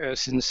like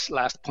since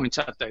last points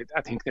update,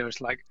 I think there's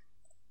like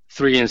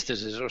 3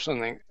 instances or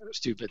something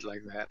stupid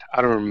like that.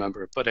 I don't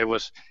remember, but it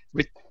was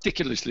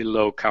ridiculously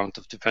low count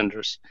of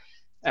Defenders,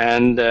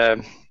 and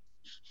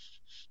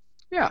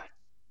yeah.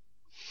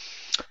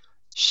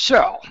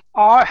 So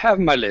I have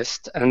my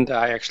list, and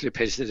I actually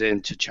pasted it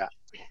into chat.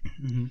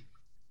 Mm-hmm.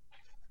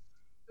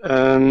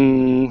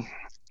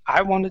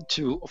 I wanted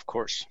to, of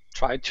course,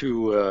 try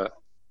to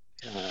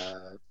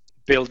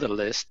build a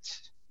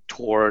list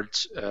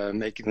towards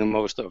making the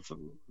most of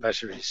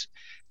Vessery's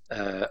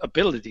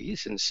ability,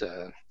 since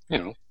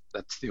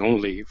that's the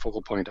only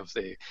focal point of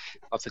the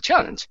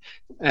challenge.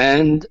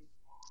 And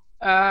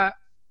I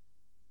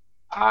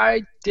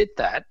did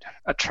that.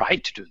 I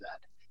tried to do that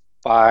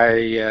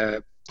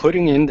by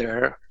putting in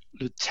there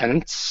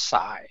Lieutenant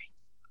Sai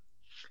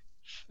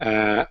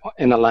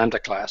in a Lambda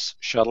class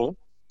shuttle,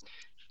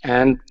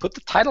 and put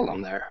the title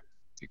on there,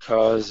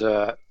 because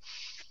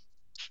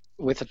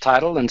with the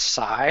title and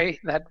Sai,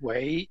 that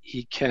way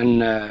he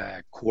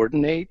can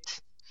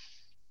coordinate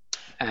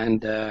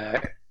and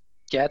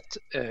get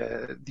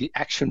the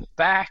action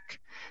back,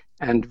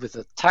 and with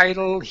the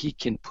title he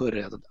can put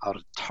out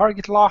a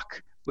target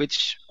lock,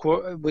 which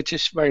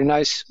is very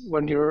nice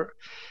when you're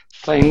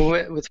playing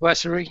with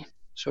Vessery.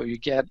 So you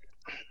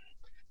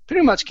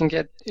pretty much can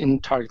get in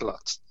target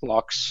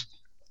locks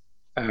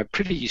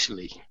pretty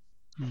easily.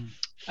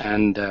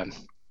 And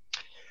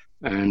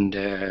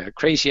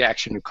crazy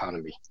action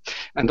economy.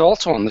 And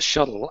also on the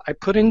shuttle, I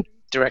put in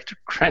Director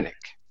Krennic.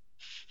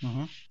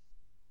 Mm-hmm.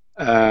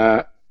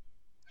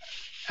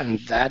 And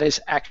that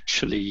is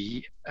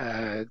actually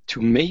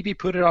to maybe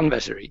put it on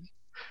Vessery,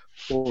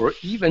 or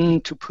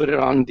even to put it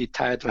on the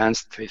TIE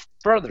Advanced Fifth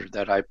Brother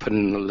that I put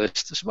in the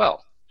list as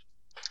well.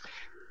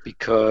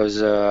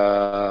 Because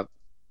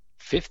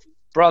Fifth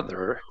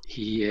Brother,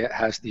 he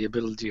has the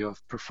ability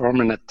of perform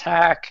an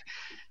attack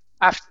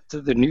after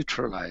the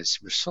neutralize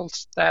result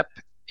step.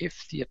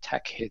 If the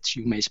attack hits,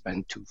 you may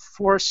spend 2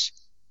 force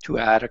to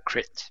add a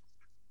crit.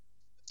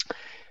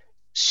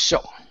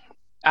 So,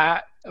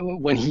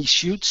 when he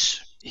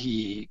shoots,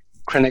 he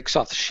Krennic's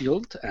off the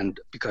shield, and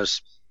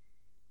because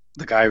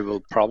the guy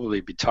will probably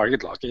be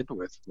target locked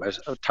with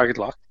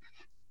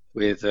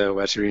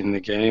Vessery in the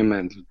game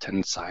and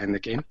Lieutenant Sai in the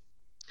game.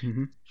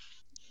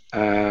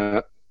 Mm-hmm.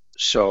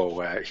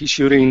 So he's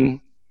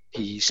shooting.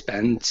 He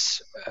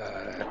spends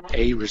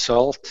a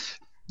result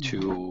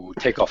to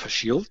take off a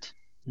shield.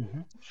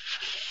 Mm-hmm.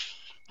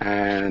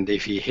 And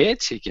if he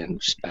hits, he can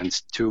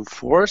spend 2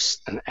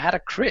 force and add a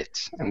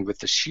crit. And with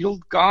the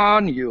shield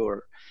gone,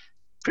 you're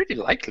pretty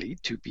likely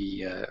to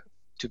be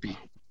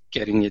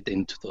getting it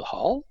into the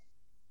hull.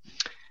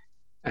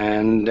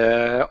 And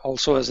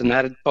also as an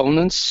added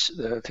bonus,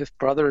 the Fifth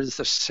Brother is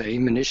the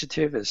same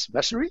initiative as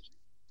Vessery,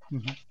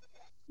 mm-hmm.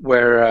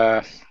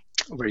 where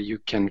you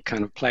can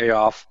kind of play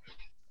off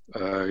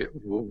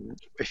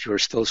if you're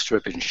still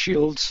stripping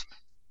shields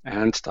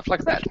and stuff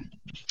like that.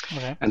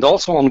 Okay. And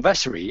also on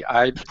Vessery,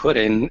 I put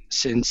in,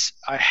 since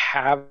I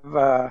have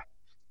the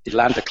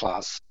Lambda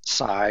class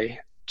Sai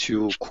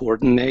to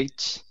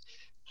coordinate,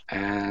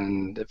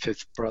 and the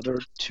Fifth Brother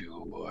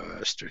to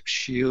strip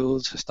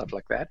shields and stuff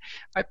like that,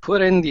 I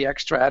put in the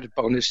extra added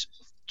bonus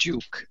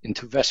Duke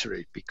into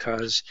Vessery,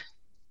 because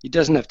he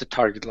doesn't have the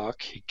target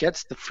lock. He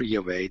gets the free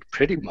evade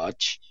pretty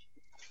much,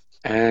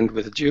 and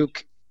with the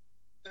Duke,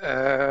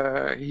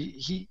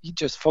 he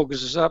just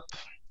focuses up,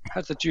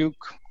 has the Duke.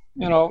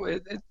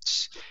 It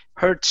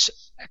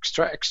hurts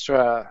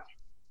extra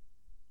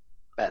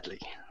badly.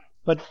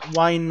 But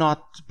why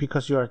not,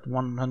 because you're at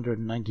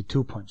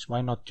 192 points,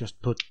 why not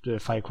just put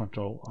fire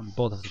control on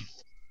both of them?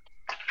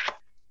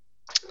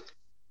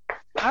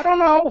 I don't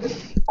know.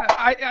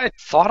 I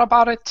thought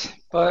about it,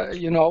 but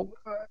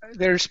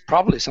there's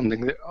probably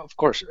something that, of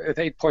course, at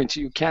 8 points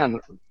you can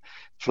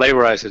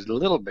flavorize it a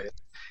little bit,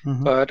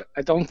 mm-hmm. but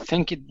I don't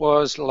think it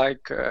was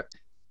like a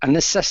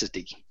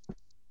necessity.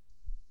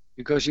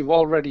 Because you've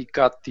already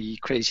got the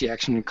crazy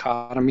action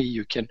economy,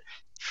 you can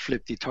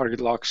flip the target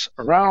locks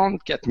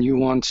around, get new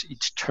ones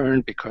each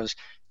turn, because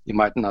you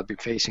might not be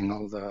facing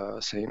all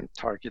the same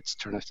targets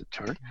turn after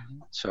turn. Mm-hmm.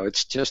 So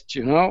it's just,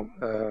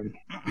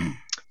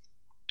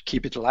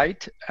 keep it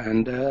light,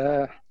 and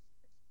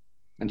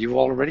you've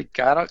already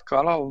got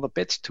all the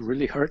bits to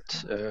really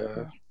hurt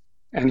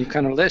any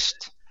kind of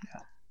list.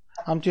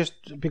 I'm just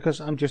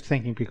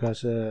thinking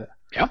because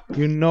Yeah.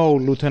 You know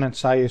Lieutenant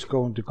Sai is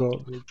going to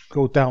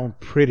go down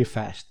pretty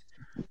fast.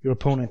 Your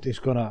opponent is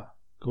gonna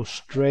go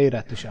straight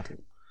at the shuttle.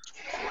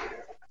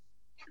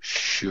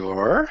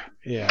 Sure.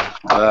 Yeah.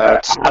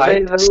 But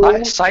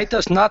Sai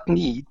does not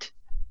need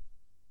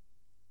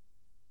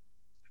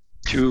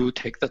to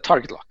take the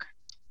target lock.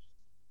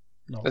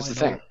 No, That's the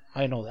thing.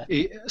 I know that.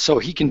 So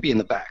he can be in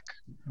the back,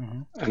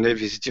 and if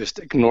he's just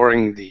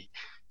ignoring the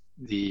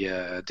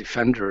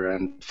defender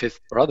and fifth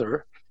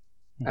brother,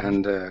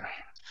 and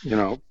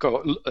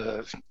go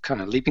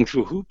kind of leaping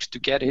through hoops to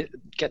get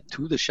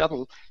to the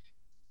shuttle,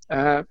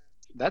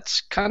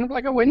 that's kind of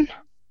like a win,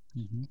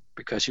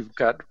 because you've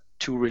got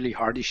two really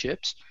hardy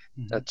ships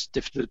that's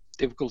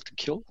difficult to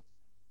kill,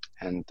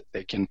 and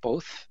they can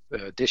both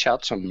dish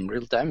out some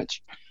real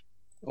damage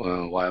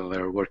while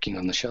they're working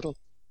on the shuttle.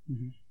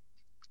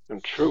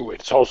 And true,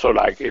 it's also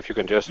like if you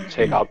can just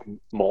take out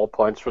more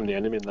points from the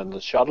enemy than the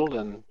shuttle,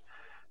 then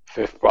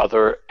Fifth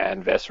Brother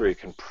and Vessery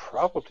can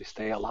probably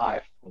stay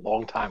alive a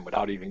long time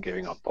without even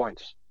giving up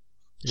points.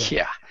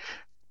 Yeah.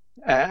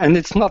 And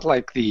it's not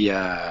like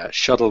the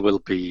shuttle will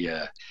be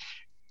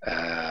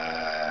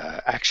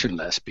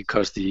actionless,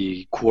 because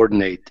the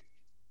coordinate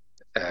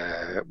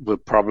will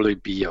probably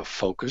be a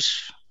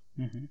focus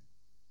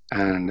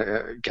and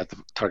get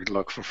the target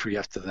lock for free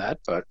after that.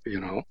 But,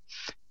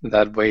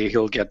 that way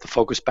he'll get the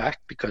focus back,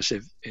 because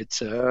if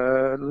it's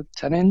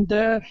Lieutenant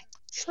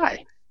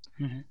Sai.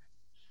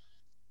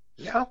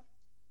 Yeah,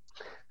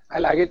 I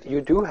like it.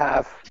 You do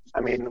have,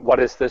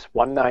 what is this,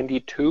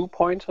 192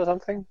 points or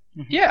something?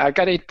 Yeah, I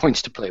got 8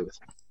 points to play with.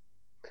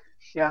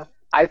 Yeah,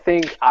 I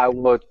think I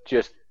would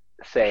just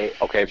say,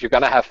 okay, if you're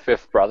going to have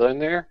Fifth Brother in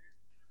there,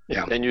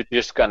 then you're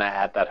just going to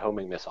add that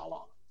homing missile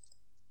on,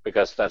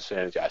 because that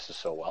synergizes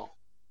so well.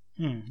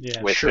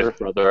 With Fifth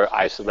Brother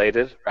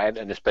isolated, right?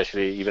 And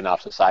especially even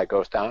after Sai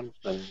goes down,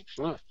 then...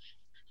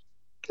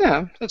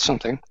 Yeah, that's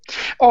something.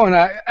 Oh, and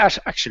I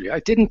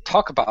didn't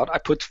talk about, I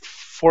put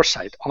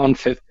Foresight on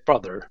Fifth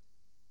Brother,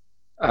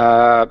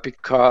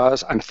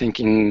 because I'm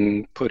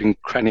thinking putting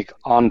Krennic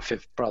on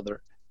Fifth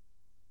Brother.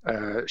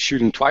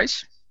 Shooting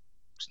twice,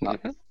 it's not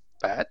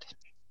bad.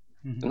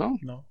 No.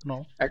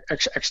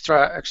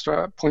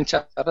 Extra points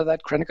out of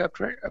that Krennic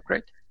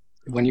upgrade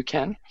when you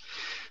can.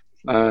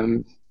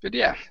 But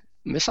yeah,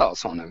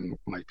 missiles on him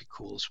might be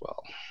cool as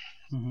well.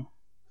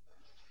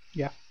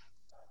 Yeah.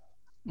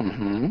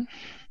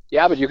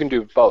 Yeah, but you can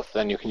do both.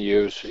 Then you can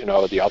use, the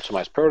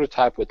optimized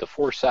prototype with the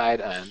Foresight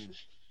and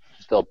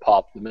still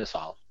pop the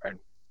missile, right?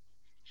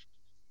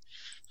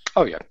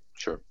 Oh yeah,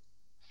 sure.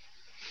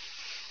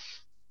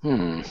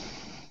 I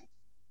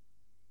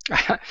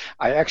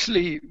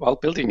actually, while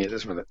building it,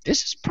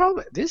 this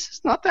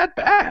is not that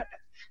bad,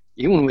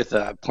 even with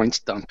a points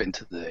dump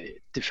into the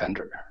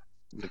defender,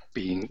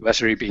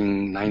 Vessery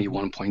being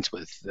 91 points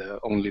with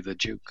only the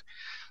Duke.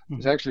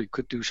 It actually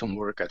could do some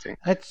work, I think.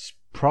 That's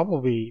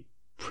probably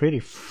pretty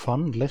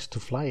fun list to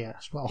fly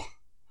as well.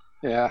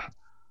 Yeah.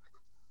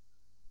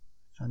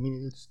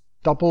 It's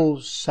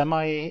double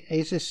semi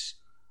aces,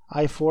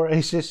 I4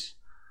 aces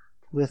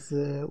with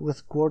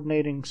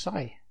coordinating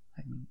Sai.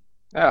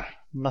 Yeah.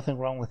 Nothing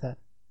wrong with that.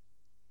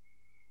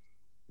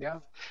 Yeah.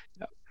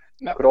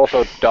 You could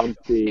also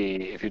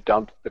if you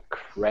dump the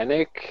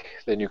Krennic,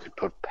 then you could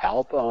put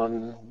Palp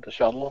on the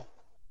shuttle.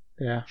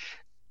 Yeah.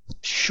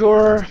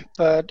 Sure,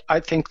 but I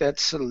think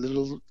that's a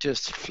little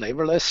just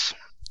flavorless.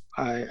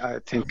 I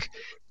think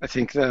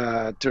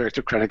the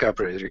Director Krennic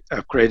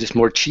upgrade is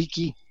more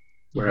cheeky,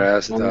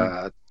 whereas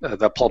the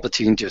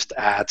Palpatine just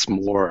adds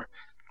more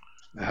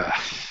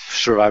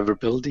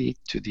survivability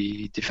to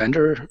the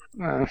Defender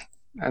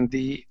and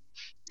the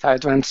TIE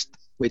Advanced,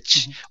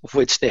 of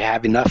which they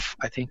have enough,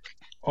 I think.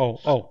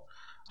 Oh!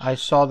 I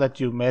saw that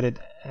you made it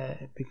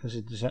because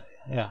it is.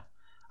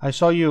 I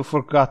saw you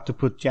forgot to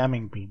put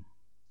jamming beam.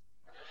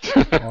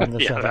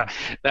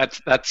 That's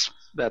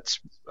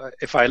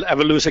if I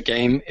ever lose a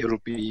game, it'll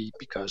be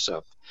because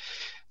of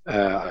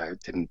I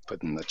didn't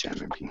put in the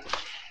jamming beam.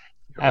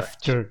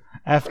 After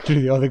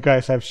the other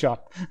guys have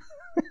shot.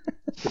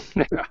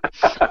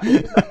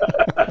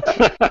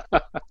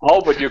 Oh,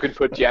 but you can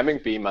put jamming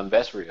beam on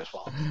Vessery as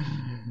well.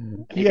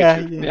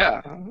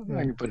 Yeah.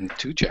 I can put in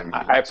 2 jamming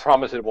beams. I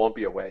promise it won't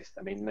be a waste.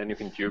 Then you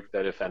can dupe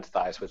the defense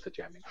dice with the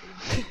jamming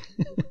beam.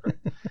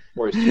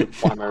 Or is dupe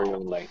primary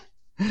only?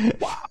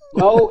 Wow.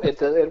 No,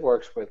 it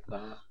works with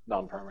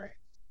non-primary.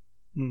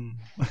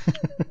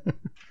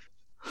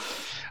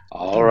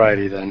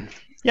 Alrighty then.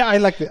 Yeah, I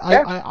like it.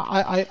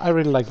 I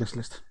really like this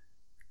list.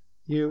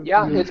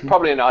 It's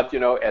probably not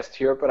S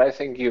tier, but I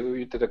think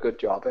you did a good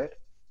job at it.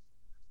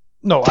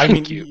 No,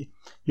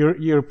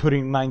 you're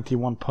putting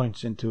 91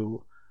 points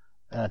into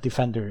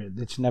Defender.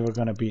 It's never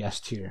gonna be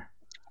S tier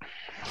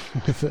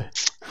with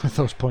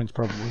those points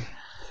probably.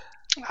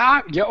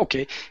 Yeah,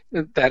 okay.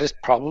 That is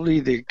probably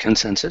the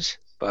consensus,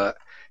 but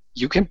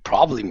you can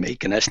probably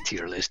make an S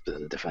tier list with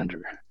the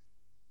Defender.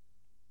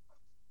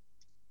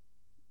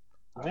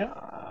 Yeah,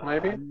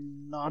 maybe.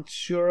 I'm not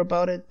sure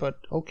about it, but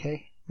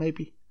okay,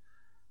 maybe.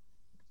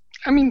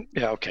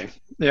 Yeah, okay.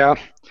 Yeah.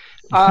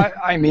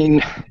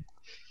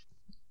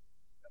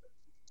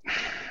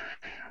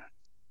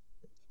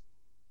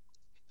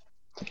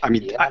 I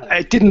mean,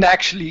 I didn't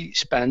actually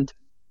spend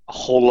a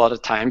whole lot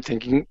of time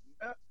thinking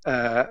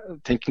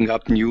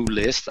up new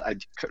lists. I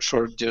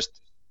sort of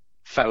just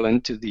fell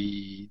into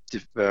the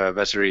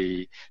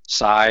Vessery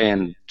Psy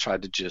and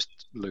tried to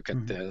just look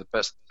at the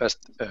best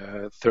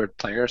third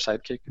player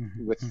sidekick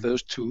with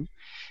those two.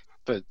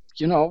 But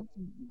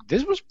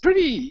this was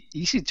pretty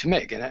easy to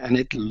make, and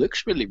it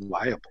looks really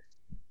viable.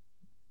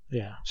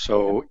 Yeah.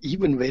 So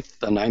even with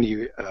the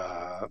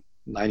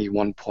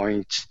 91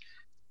 points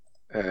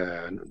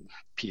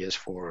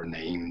PS4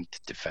 named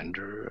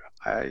defender,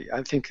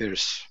 I think you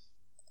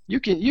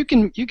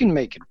can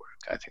make it work.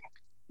 I think.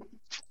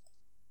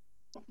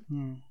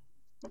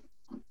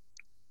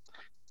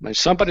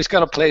 Somebody's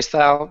got a play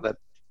style that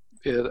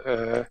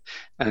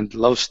and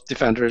loves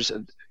defenders.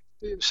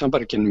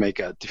 Somebody can make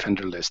a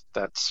defender list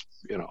that's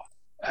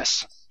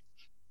S,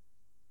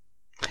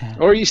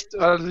 or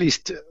at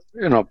least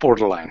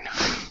borderline.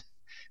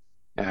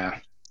 Yeah,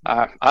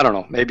 I don't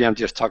know. Maybe I'm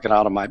just talking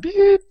out of my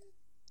beep.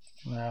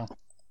 Well,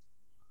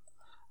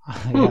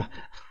 yeah.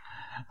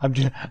 I'm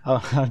just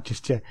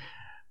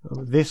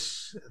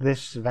this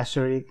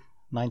Vessery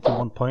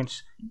 91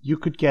 points. You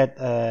could get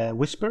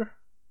Whisper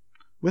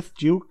with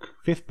Duke,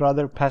 Fifth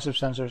Brother, passive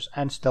sensors,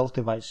 and stealth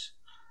device,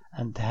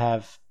 and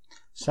have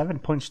 7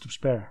 points to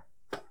spare.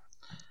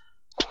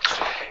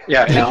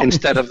 Yeah,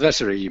 instead of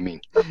Vessery, you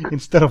mean?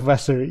 Instead of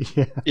Vessery,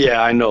 yeah.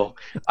 Yeah, I know.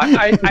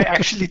 I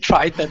actually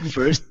tried that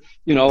first,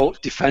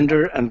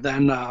 Defender and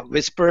then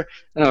Whisper,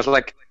 and I was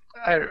like,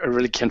 I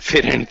really can't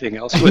fit anything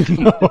else with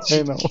them. I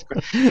know.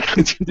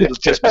 It'll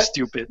just be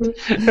stupid.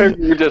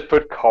 You just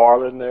put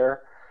Carl in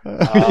there.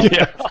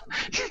 Yeah.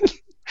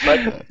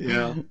 But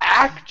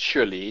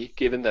actually,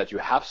 given that you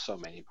have so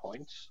many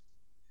points,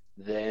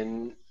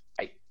 then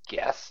I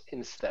guess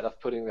instead of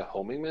putting the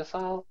homing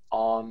missile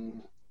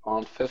on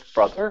Fifth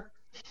Brother,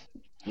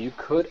 you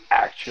could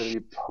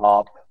actually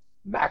pop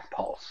Mag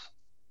Pulse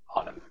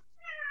on him.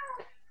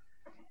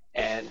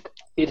 And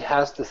it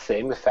has the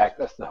same effect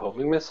as the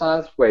homing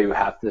missiles, where you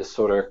have this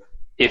sort of,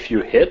 if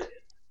you hit,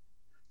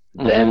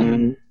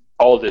 then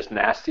all this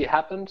nasty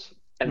happens.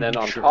 And then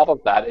on top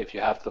of that, if you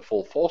have the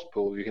full force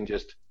pool, you can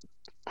just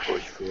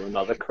push through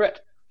another crit.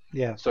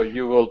 Yeah. So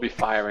you will be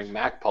firing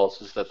Mag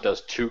Pulses that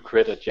does 2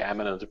 crit at jam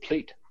and a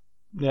deplete.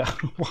 Yeah.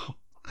 Wow.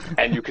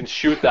 And you can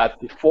shoot that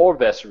before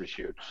Vessery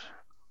shoots.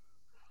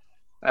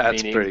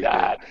 That's meaning pretty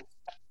that,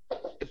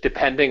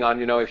 depending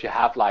on, if you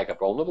have like a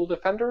vulnerable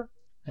defender,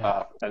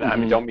 and I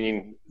don't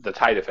mean the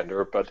TIE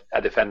defender, but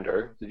a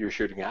defender that you're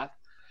shooting at,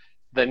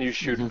 then you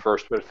shoot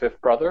first with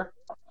Fifth Brother,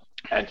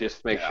 and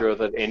just make sure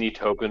that any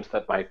tokens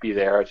that might be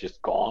there are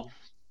just gone,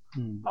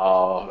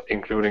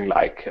 including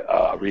like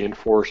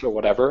Reinforce or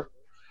whatever.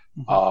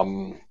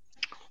 And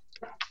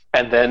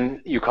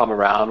then you come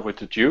around with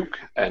the Duke,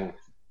 and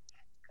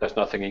there's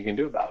nothing you can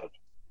do about it.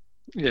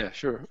 Yeah,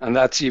 sure. And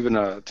that's even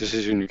a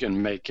decision you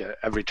can make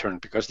every turn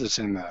because it's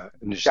in the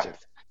initiative.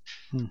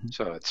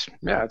 So it's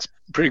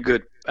pretty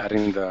good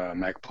adding the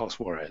Mag Pulse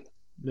warhead.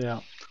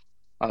 Yeah,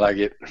 I like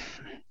it.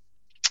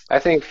 I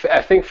think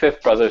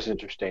Fifth Brother is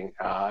interesting.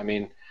 I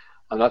mean,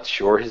 I'm not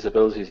sure his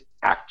ability is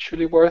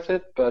actually worth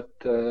it, but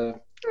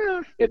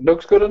it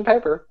looks good on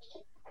paper.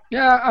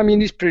 Yeah, I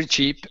mean he's pretty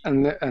cheap,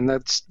 and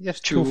that's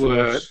two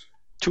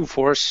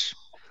force.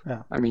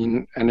 Yeah. I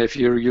mean, and if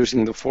you're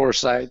using the force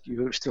side,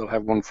 you still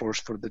have 1 force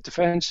for the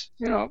defense.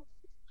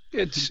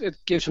 It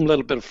gives him a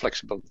little bit of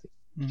flexibility.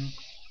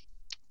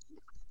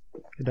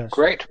 It does.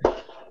 Great.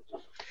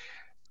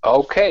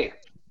 Okay.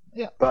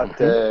 Yeah. But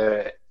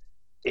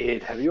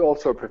have you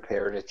also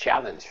prepared a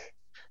challenge?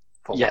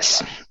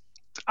 Yes,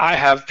 I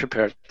have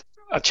prepared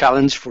a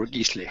challenge for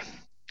Gisli.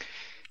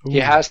 He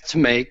has to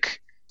make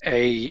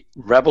a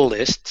rebel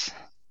list.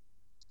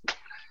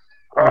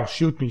 Oh,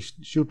 shoot me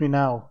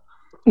now.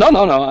 No,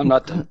 I'm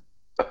not done.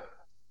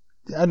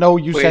 No,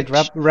 you said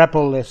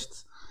rebel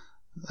list.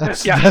 I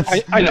know.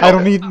 I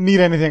don't need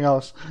anything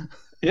else.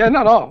 Yeah,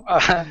 no.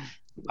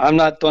 I'm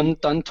not done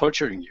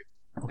torturing you.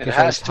 Okay, it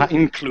has to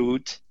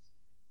include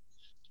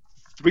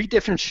 3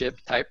 different ship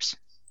types.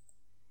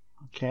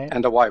 Okay.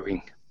 And a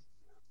Y-wing.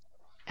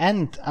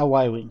 And a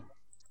Y-wing.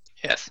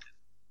 Yes.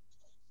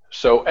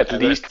 So at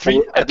least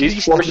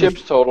 4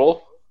 ships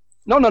total.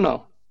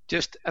 No.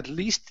 Just at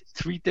least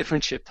 3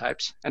 different ship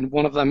types, and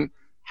one of them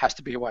has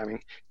to be a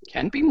Y-wing.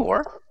 Can be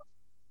more.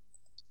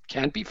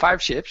 Can be 5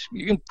 ships.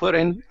 You can put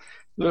in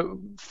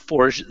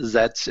 4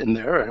 Zs in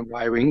there, and a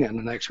Y-wing and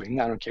an X-wing.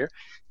 I don't care.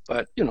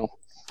 But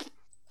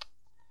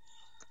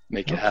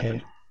make it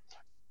happen.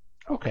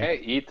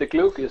 Okay, eat the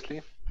glue,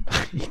 Gisli.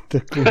 Eat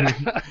the glue.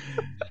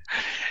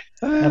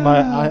 Am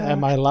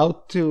I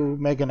allowed to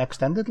make an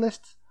extended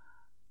list?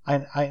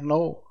 I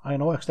know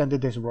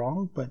extended is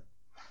wrong, but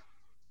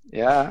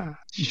yeah,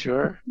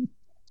 sure.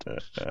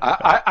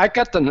 I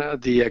got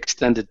the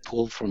extended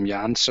pool from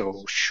Jan,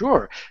 so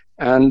sure,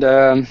 and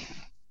it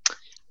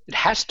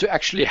has to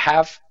actually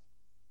have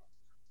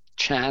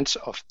chance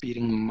of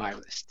beating my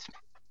list.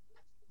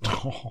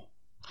 So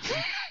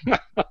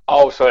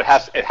it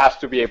has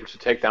to be able to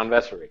take down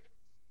Vessery.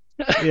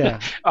 Yeah.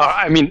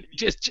 I mean,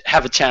 just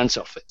have a chance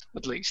of it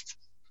at least.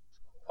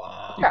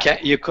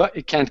 You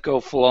can't go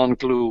full on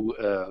glue,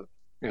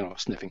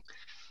 sniffing.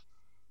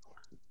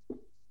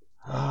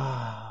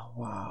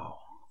 Wow.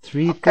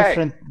 Three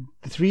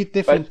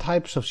different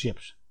types of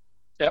ships.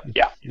 Yep.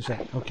 Yeah. You say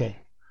okay.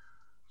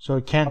 So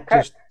it can't Okay.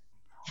 just.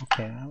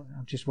 Okay,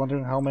 I'm just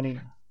wondering how many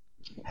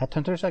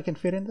headhunters I can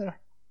fit in there.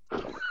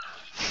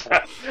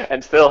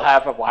 And still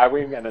have a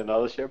Y-wing and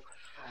another ship.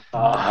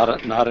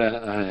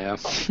 Yeah.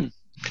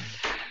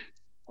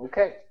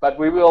 Okay, but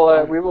we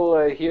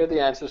will hear the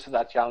answers to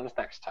that challenge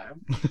next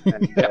time,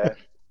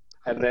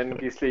 and then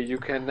Gisli, you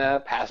can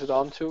pass it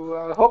on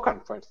to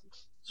Håkon, for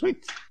instance.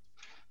 Sweet.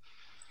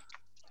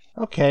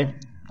 Okay,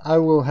 I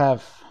will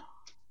have.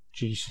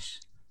 Jesus,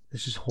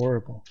 this is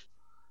horrible.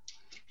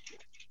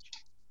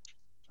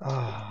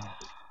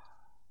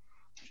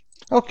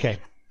 Okay,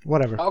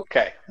 whatever.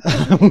 Okay.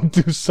 I will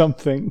do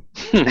something.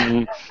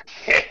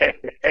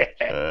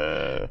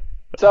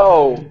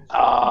 So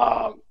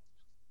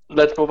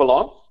let's move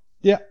along.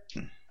 Yeah.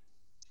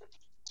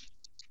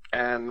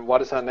 And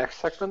what is our next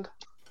segment?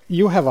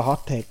 You have a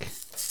hot take.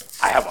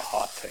 I have a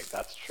hot take.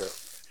 That's true.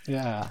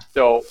 Yeah.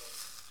 So,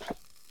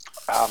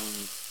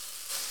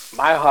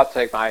 my hot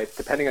take might,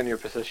 depending on your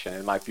position,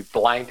 it might be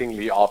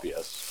blindingly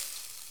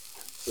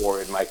obvious,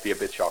 or it might be a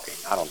bit shocking.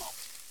 I don't know.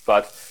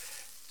 But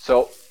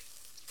so,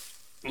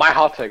 my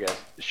hot take is: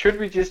 should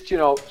we just,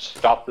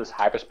 stop this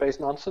hyperspace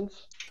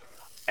nonsense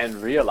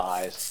and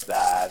realize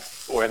that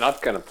we're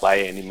not going to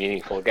play any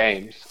meaningful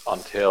games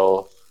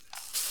until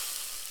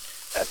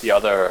at the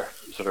other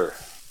sort of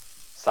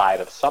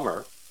side of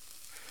summer?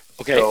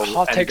 Okay, So,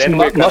 hot and takes then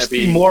we're gonna must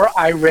be more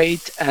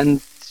irate and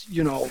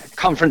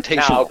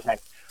confrontational. Now,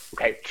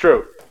 okay,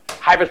 true.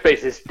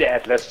 Hyperspace is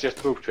dead. Let's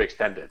just move to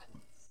extended.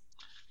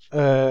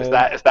 Is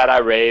that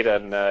irate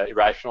and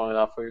irrational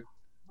enough for you?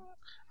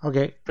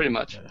 Okay. Pretty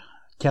much.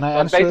 Can I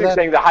I'm answer basically that?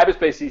 saying the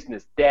hyperspace season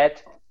is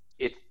dead.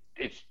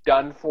 It's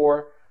done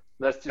for.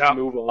 Let's just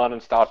move on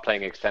and start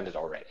playing extended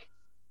already.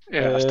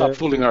 Yeah, stop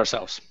fooling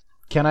ourselves.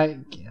 Can I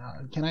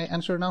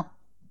answer now?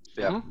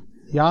 Yeah.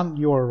 Jan,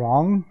 you are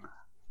wrong.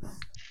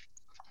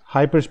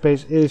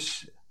 Hyperspace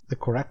is the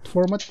correct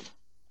format.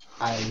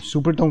 I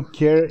super don't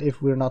care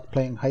if we're not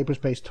playing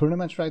hyperspace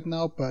tournaments right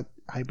now, but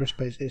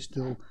hyperspace is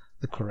still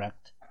the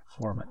correct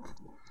format.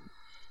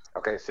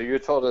 Okay, so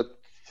you're sort of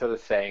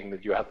saying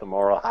that you have the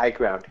moral high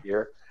ground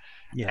here.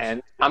 Yes.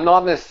 And I'm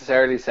not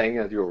necessarily saying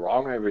that you're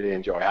wrong. I really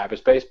enjoy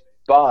hyperspace,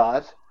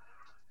 but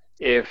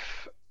if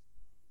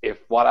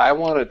what I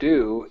want to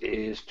do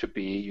is to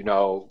be,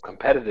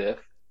 competitive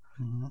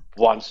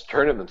once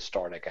tournaments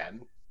start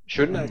again,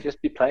 shouldn't I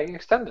just be playing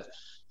extended?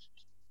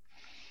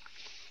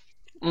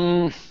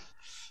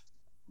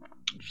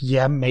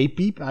 Yeah,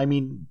 maybe. I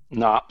mean,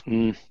 Nah.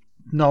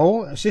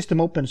 no, system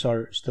opens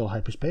are still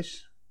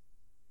hyperspace.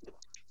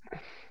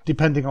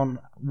 Depending on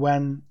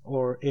when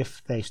or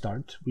if they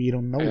start, we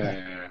don't know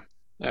that.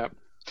 Yeah.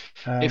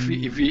 If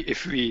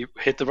we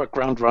hit the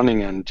ground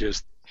running and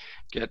just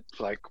get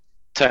like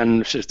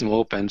 10 system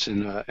opens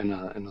in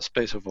a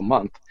space of a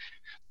month,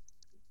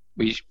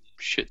 we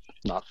should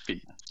not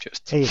be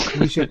just. Hey,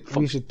 we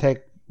should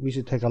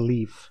take a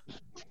leave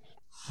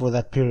for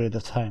that period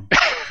of time.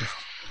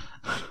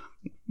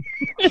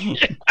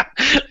 Yeah,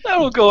 that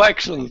will go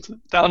excellent.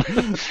 Down,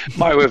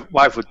 my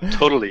wife would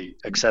totally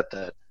accept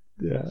that.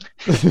 Yeah.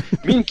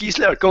 Me and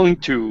Gisli are going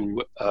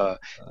to the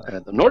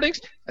Nordics,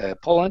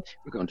 Poland.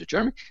 We're going to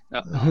Germany.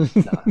 No,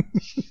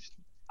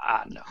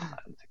 I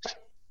don't think so.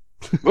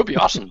 It would be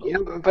awesome, though. Yeah,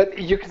 but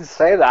you can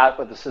say that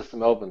with the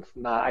system opens.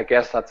 Now, I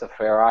guess that's a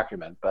fair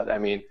argument. But I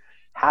mean,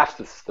 half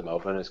the system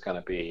open is going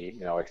to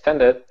be,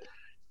 extended,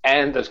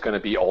 and there's going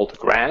to be all the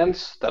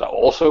grands that are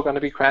also going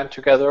to be crammed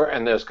together,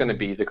 and there's going to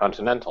be the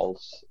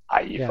continentals,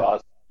 i.e., for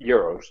us,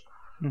 Euros.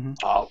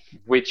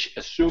 Which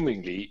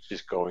assumingly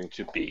is going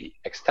to be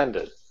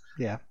extended.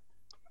 Yeah.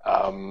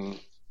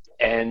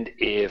 And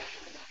if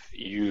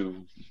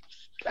you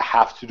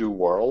have to do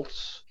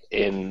Worlds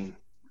in,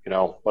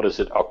 what is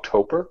it,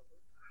 October?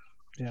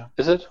 Yeah.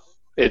 Is it?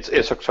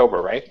 It's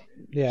October, right?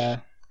 Yeah.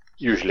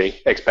 Usually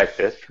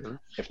expected,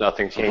 if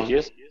nothing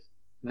changes.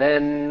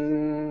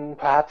 Then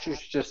perhaps you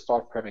should just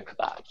start prepping for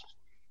that.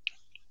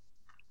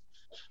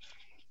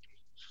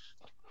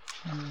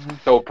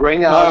 So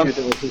bring out your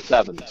Division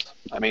 7s.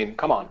 I mean,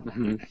 come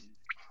on.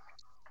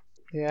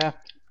 Yeah,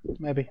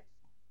 maybe.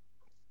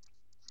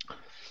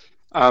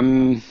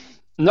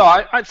 No,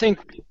 I think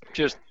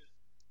just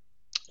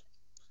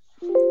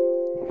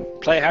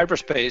play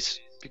hyperspace,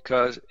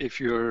 because if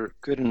you're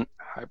good in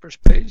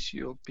hyperspace,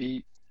 you'll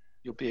be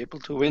able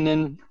to win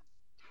in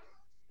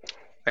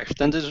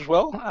extended as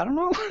well. I don't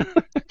know.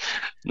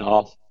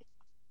 No.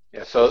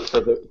 Yeah, so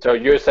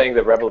you're saying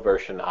the Rebel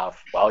version of,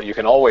 well, you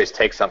can always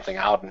take something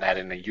out and add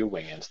in a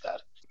U-wing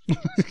instead.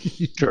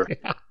 Sure.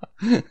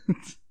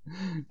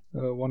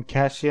 One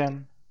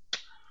Cassian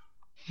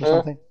or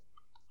something.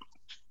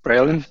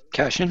 Braylon,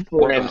 Cassian.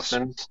 For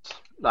instance,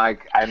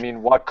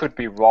 what could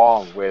be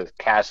wrong with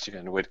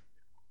Cassian?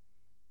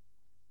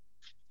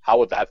 How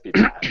would that be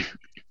bad?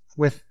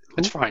 With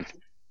It's fine.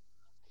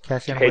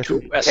 Cassian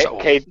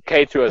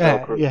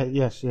K2SO. Yeah,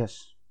 yes.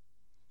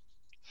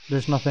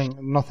 There's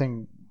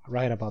nothing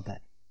right about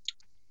that.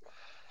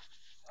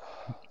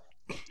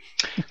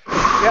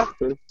 Yeah.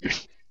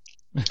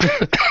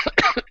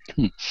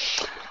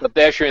 But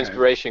there's your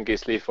inspiration,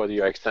 Gisli, for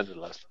your extended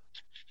list.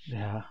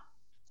 Yeah,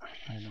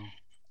 I know.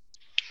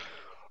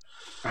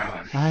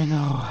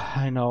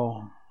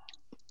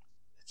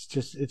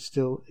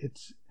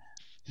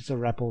 It's a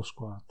rebel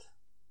squad.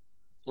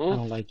 I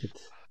don't like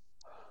it.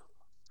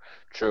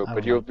 True,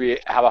 but you'll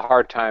have a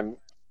hard time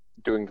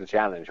doing the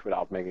challenge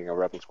without making a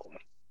rebel squad.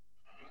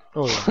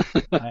 Oh yeah,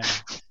 I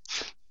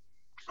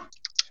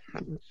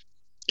know.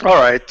 All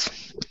right.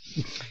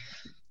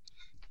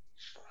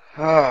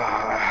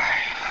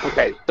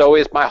 Okay, so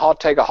is my hot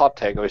take a hot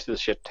take or is this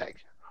a shit take?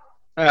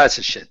 That's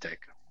a shit take.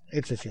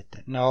 It's a shit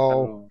take.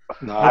 No,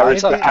 I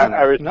respect that.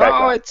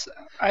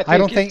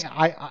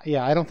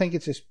 I don't think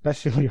it's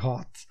especially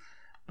hot,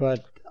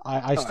 but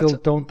I still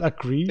don't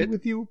agree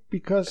with you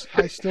because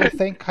I still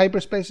think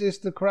hyperspace is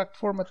the correct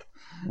format.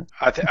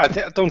 I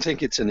don't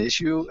think it's an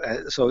issue,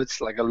 so it's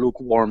like a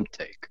lukewarm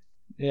take.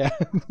 Yeah.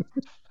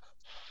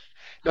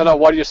 No,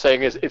 what you're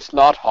saying is it's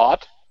not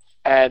hot,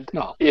 and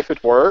if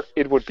it were,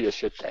 it would be a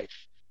shit take.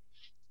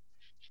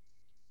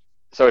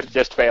 So it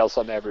just fails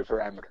on every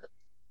parameter.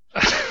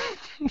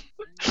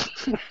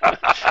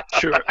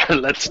 Sure,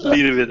 let's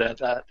leave it at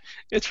that.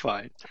 It's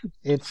fine.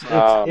 It's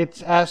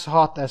as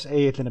hot as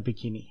Aid in a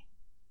bikini.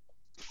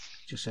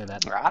 Just say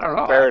that. I don't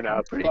know. Fair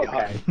enough. I'm pretty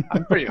hot.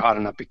 I'm pretty hot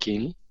in a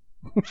bikini.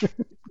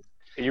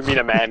 You mean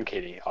a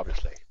mankini,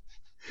 obviously.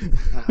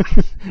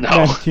 No.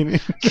 Mankini.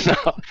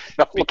 No.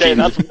 Okay,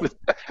 that's with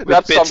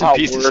that's bits somehow and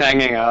pieces worse.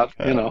 hanging out,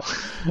 you know.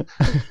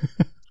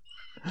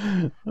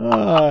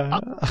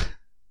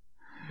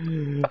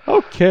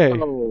 Okay.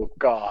 Oh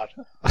God.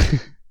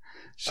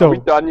 So Are we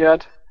done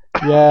yet?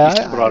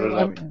 yeah, You brought it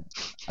up.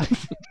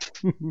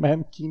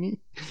 Mankini.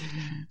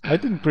 I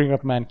didn't bring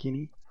up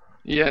Mankini.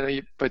 Yeah,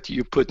 but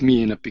you put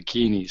me in a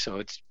bikini,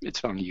 so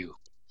it's on you.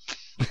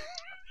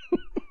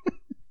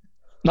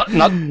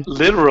 Not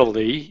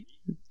literally,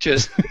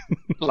 just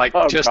like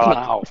just God.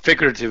 now,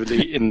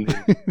 figuratively in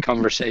the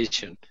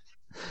conversation.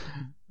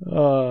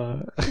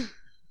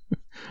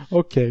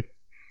 Okay.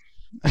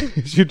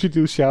 Should you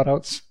do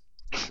shoutouts?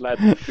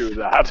 Let's do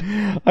that.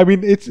 I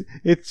mean,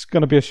 it's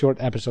gonna be a short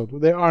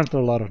episode. There aren't a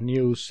lot of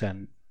news,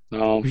 and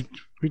No,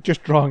 we're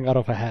just drawing out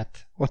of a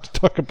hat what to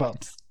talk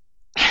about.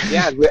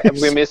 Yeah, and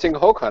we're missing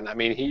Håkon. I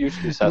mean, he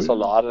usually says a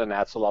lot and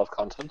adds a lot of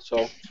content.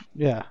 So,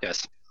 Yeah.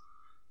 yes.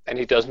 and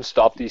he doesn't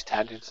stop these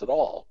tangents at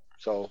all.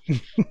 So,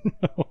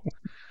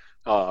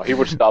 he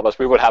would stop us.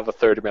 We would have a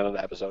 30-minute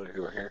episode if he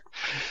were here.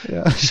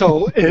 Yeah.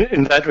 So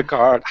in that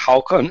regard,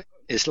 Håkon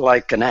is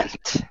like an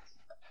ant.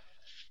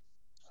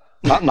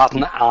 Not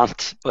an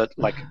ant, but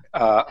like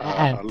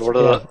Ant, Lord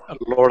of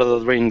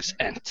the Rings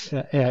ant.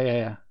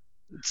 Yeah.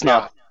 It's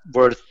not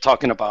worth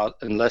talking about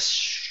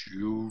unless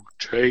you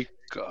take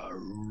a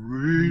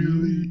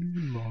really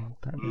Long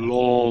time.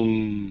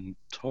 long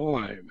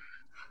time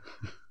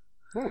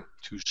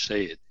to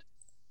say it.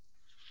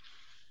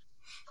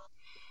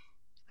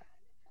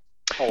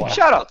 Oh, wow.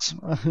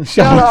 Shoutouts.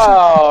 Shout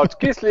out!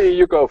 Gisli,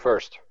 you go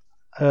first.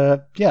 I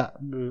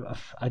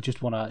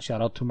just want to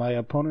shout out to my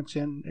opponents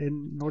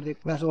in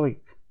Nordic Vessel League.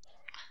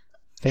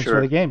 Thanks Sure.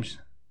 for the games.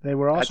 They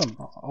were awesome.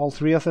 All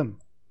three of them.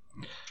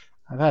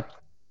 I've had.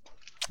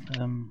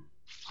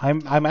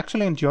 I'm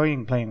actually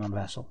enjoying playing on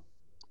Vessel.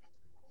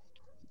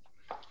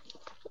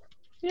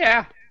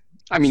 Yeah.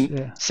 I mean,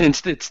 Yeah.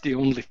 since it's the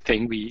only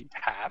thing we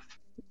have,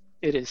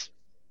 it is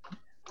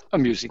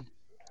amusing.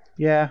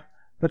 Yeah,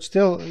 but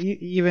still,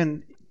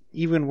 even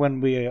when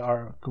we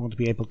are going to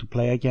be able to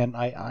play again,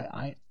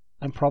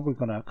 I'm probably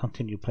gonna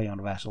continue playing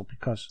on Vassal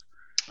because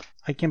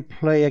I can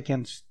play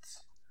against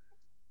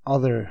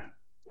other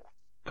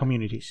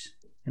communities.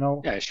 You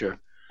know. Yeah, sure.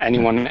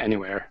 Anyone,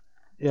 anywhere.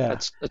 Yeah.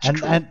 That's and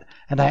true.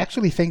 and I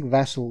actually think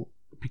Vassal,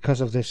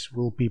 because of this,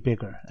 will be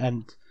bigger,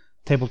 and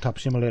Tabletop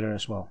Simulator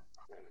as well.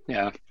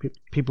 Yeah.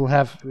 People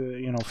have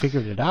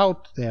figured it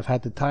out. They have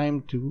had the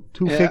time to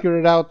Yeah. figure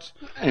it out.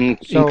 And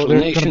So they're gonna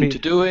inclination be- to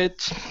do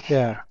it.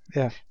 Yeah.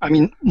 I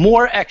mean,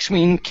 more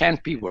X-Wing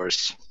can't be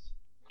worse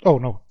Oh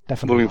no,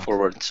 definitely moving not.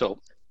 forward.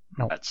 So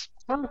No. that's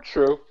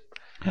True.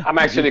 I'm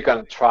actually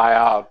going to try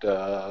out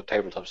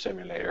Tabletop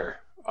Simulator.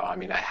 I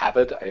mean, I have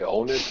it. I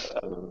own it.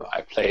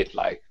 I played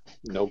like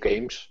no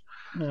games.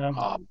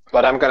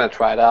 But I'm going to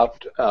try it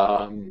out.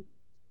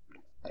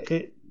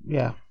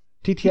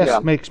 TTS Yeah.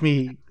 makes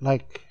me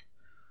like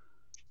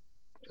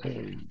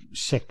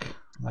sick,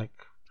 like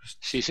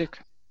seasick.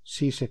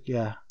 seasick.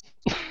 Yeah.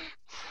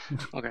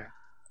 Okay.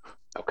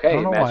 Okay, I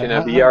don't know imagine why.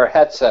 a VR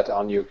headset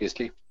on you,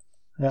 Gisli.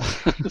 Yeah.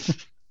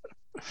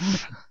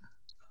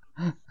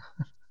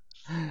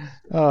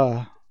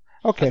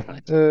 Okay.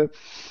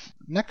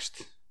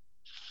 Next.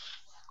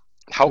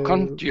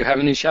 Håkon, do you have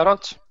any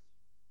shoutouts?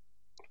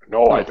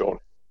 No, I don't.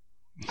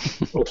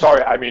 Oh,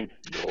 sorry, I mean,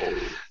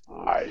 no,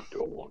 I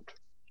don't.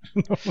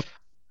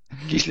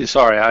 Gisli,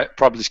 sorry, I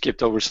probably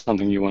skipped over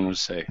something you wanted to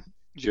say.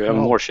 Do you have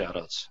No. more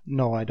shoutouts?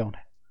 No, I don't.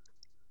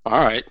 All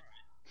right.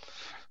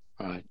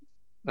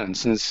 And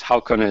since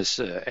Haukon is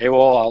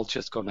AWOL, I'll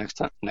just go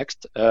next.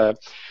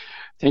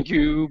 Thank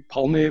you,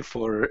 Palme,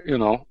 for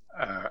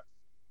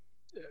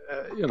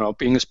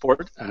being a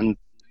sport and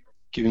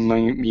giving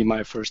me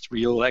my first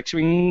real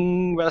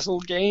X-Wing vessel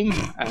game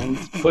and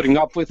putting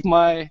up with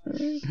my,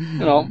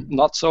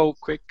 not so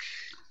quick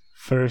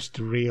first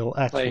real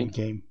X-Wing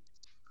game.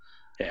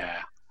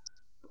 Yeah.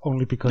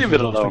 Only because Leave you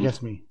it lost alone.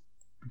 against me.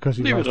 Because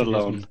you Leave lost it against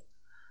alone.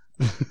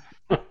 me.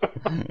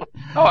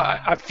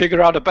 I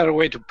figured out a better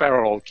way to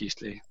barrel,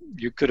 Keasley.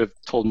 You could have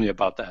told me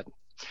about that.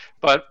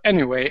 But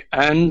anyway,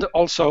 and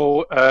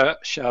also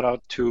shout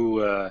out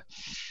to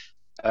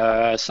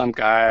some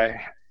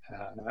guy,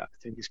 I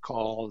think he's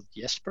called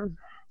Jesper,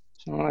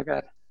 something like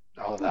that.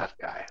 Oh, that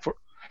guy.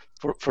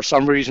 For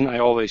some reason, I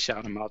always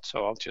shout him out,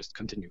 so I'll just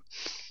continue.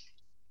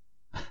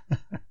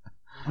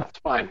 That's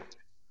fine.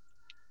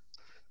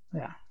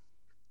 Yeah.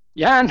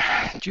 Jan,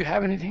 do you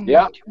have anything?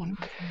 Yeah.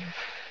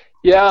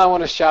 Yeah, I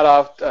want to shout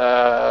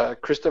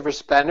out Christopher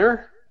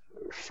Spanner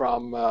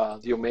from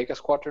the Omega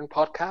Squadron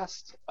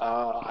podcast.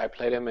 I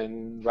played him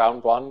in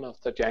round 1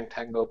 of the Yang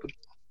Tang Open,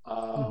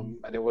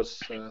 and it was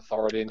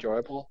thoroughly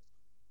enjoyable.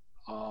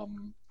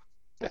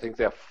 I think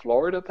they're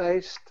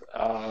Florida-based.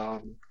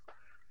 For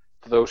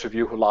those of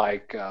you who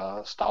like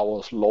Star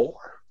Wars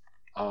lore,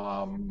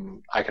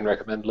 I can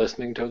recommend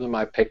listening to them.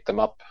 I picked them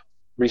up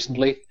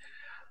recently.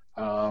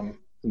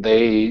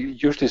 They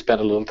usually spend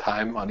a little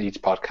time on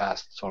each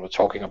podcast sort of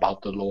talking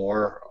about the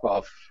lore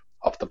of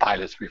the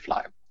pilots we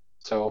fly.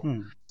 So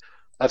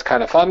that's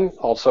kind of fun.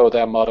 Also,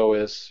 their motto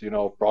is,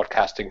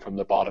 broadcasting from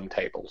the bottom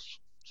tables.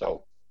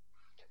 So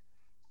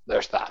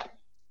there's that.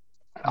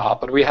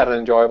 But we had an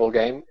enjoyable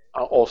game.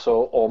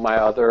 Also, all my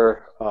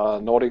other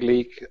Nordic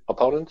League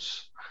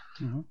opponents.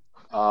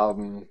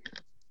 I'm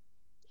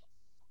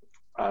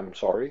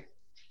sorry,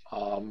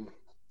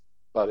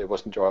 but it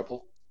was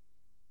enjoyable.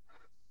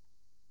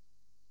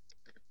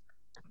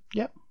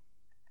 Yep.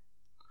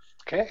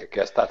 Okay, I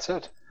guess that's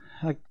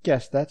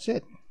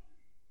it.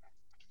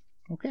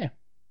 Okay.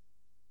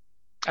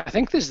 I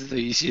think this is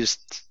the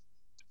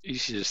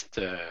easiest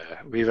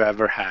we've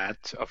ever had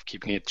of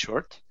keeping it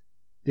short.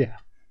 Yeah.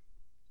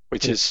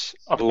 Which is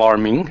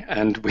alarming,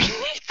 and we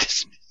need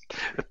this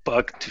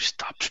bug to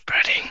stop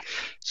spreading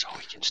so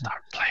we can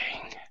start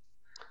playing.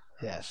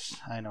 Yes,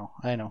 I know.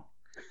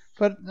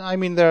 But I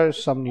mean,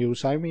 there's some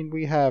news. I mean,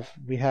 we have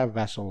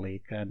Vassal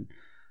League, and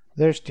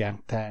there's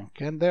Yang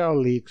Tank, and there are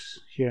leagues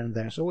here and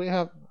there. So we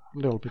have a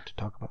little bit to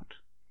talk about.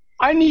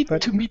 I need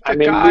to meet the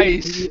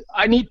guys.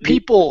 I need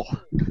people.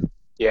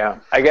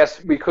 Yeah, I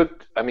guess we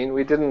could. I mean,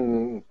 we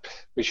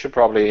should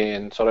probably,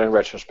 in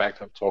retrospect,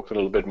 have talked a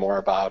little bit more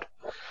about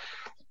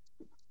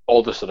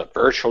all the sort of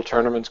virtual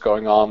tournaments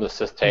going on. The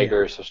Sith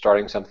Takers are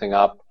starting something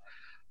up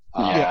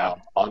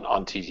on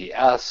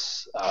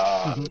TTS.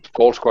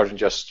 Gold Squadron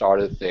just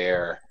started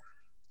their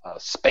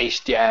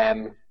Space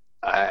Jam,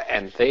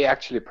 and they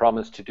actually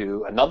promised to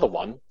do another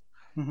one,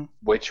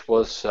 which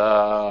was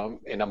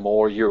in a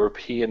more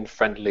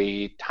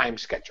European-friendly time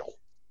schedule.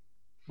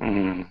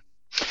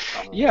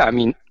 Yeah, I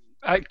mean,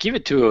 I give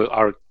it to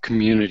our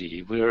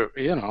community. We're,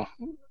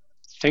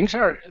 things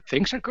are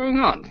going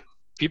on.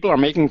 People are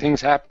making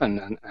things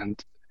happen,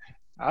 and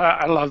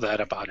I love that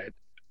about it.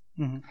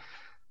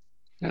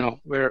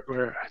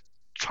 We're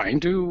trying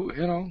to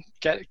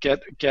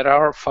get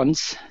our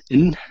funds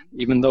in,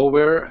 even though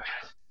we're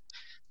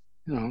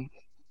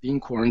being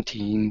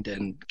quarantined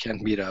and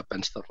can't meet up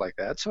and stuff like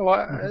that. So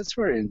it's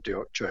very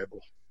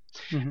enjoyable.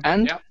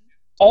 And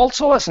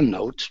also as a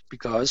note,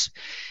 because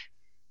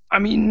I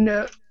mean,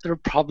 there are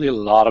probably a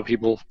lot of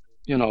people,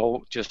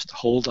 just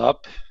holed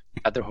up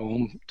at their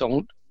home,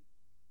 don't,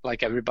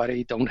 like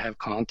everybody, don't have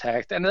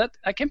contact, and that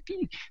can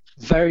be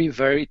very,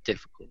 very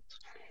difficult.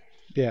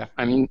 Yeah.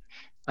 I mean,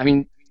 I've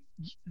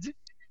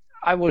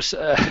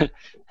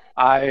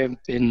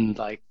been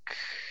like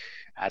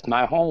at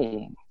my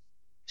home,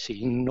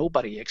 seeing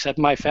nobody except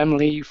my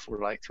family for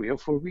like 3 or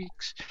 4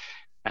 weeks,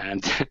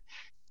 and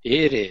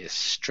it is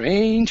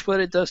strange what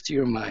it does to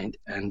your mind.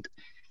 And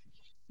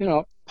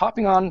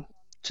popping on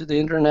to the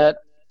internet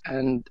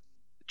and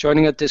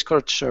joining a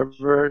Discord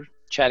server,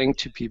 chatting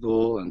to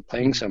people and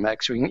playing some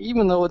X-Wing,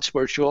 even though it's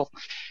virtual,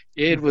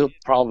 it will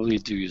probably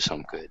do you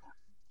some good.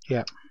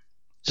 Yeah.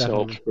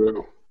 So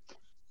true.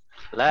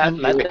 Let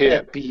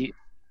that be.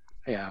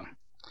 Yeah.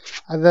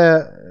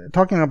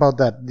 Talking about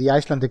that, the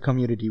Icelandic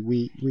community,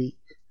 we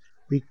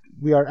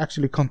are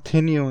actually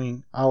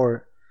continuing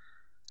our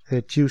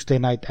Tuesday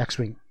night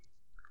X-Wing.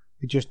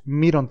 We just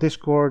meet on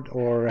Discord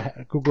or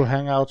Google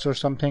Hangouts or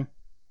something.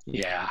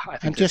 Yeah, I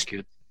think that's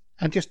good.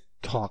 And just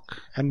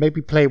talk and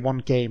maybe play one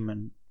game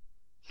and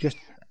just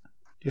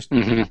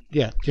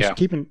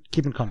keep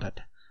in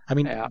contact. I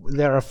mean,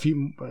 there are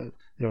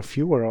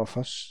fewer of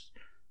us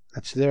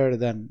that's there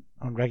than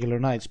on regular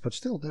nights, but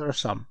still there are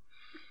some,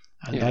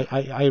 and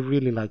I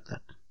really like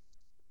that.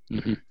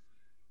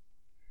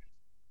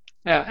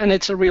 Yeah, and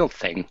it's a real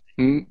thing.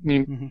 I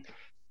mean,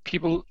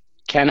 people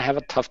can have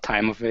a tough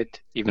time of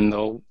it, even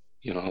though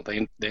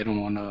they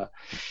don't want to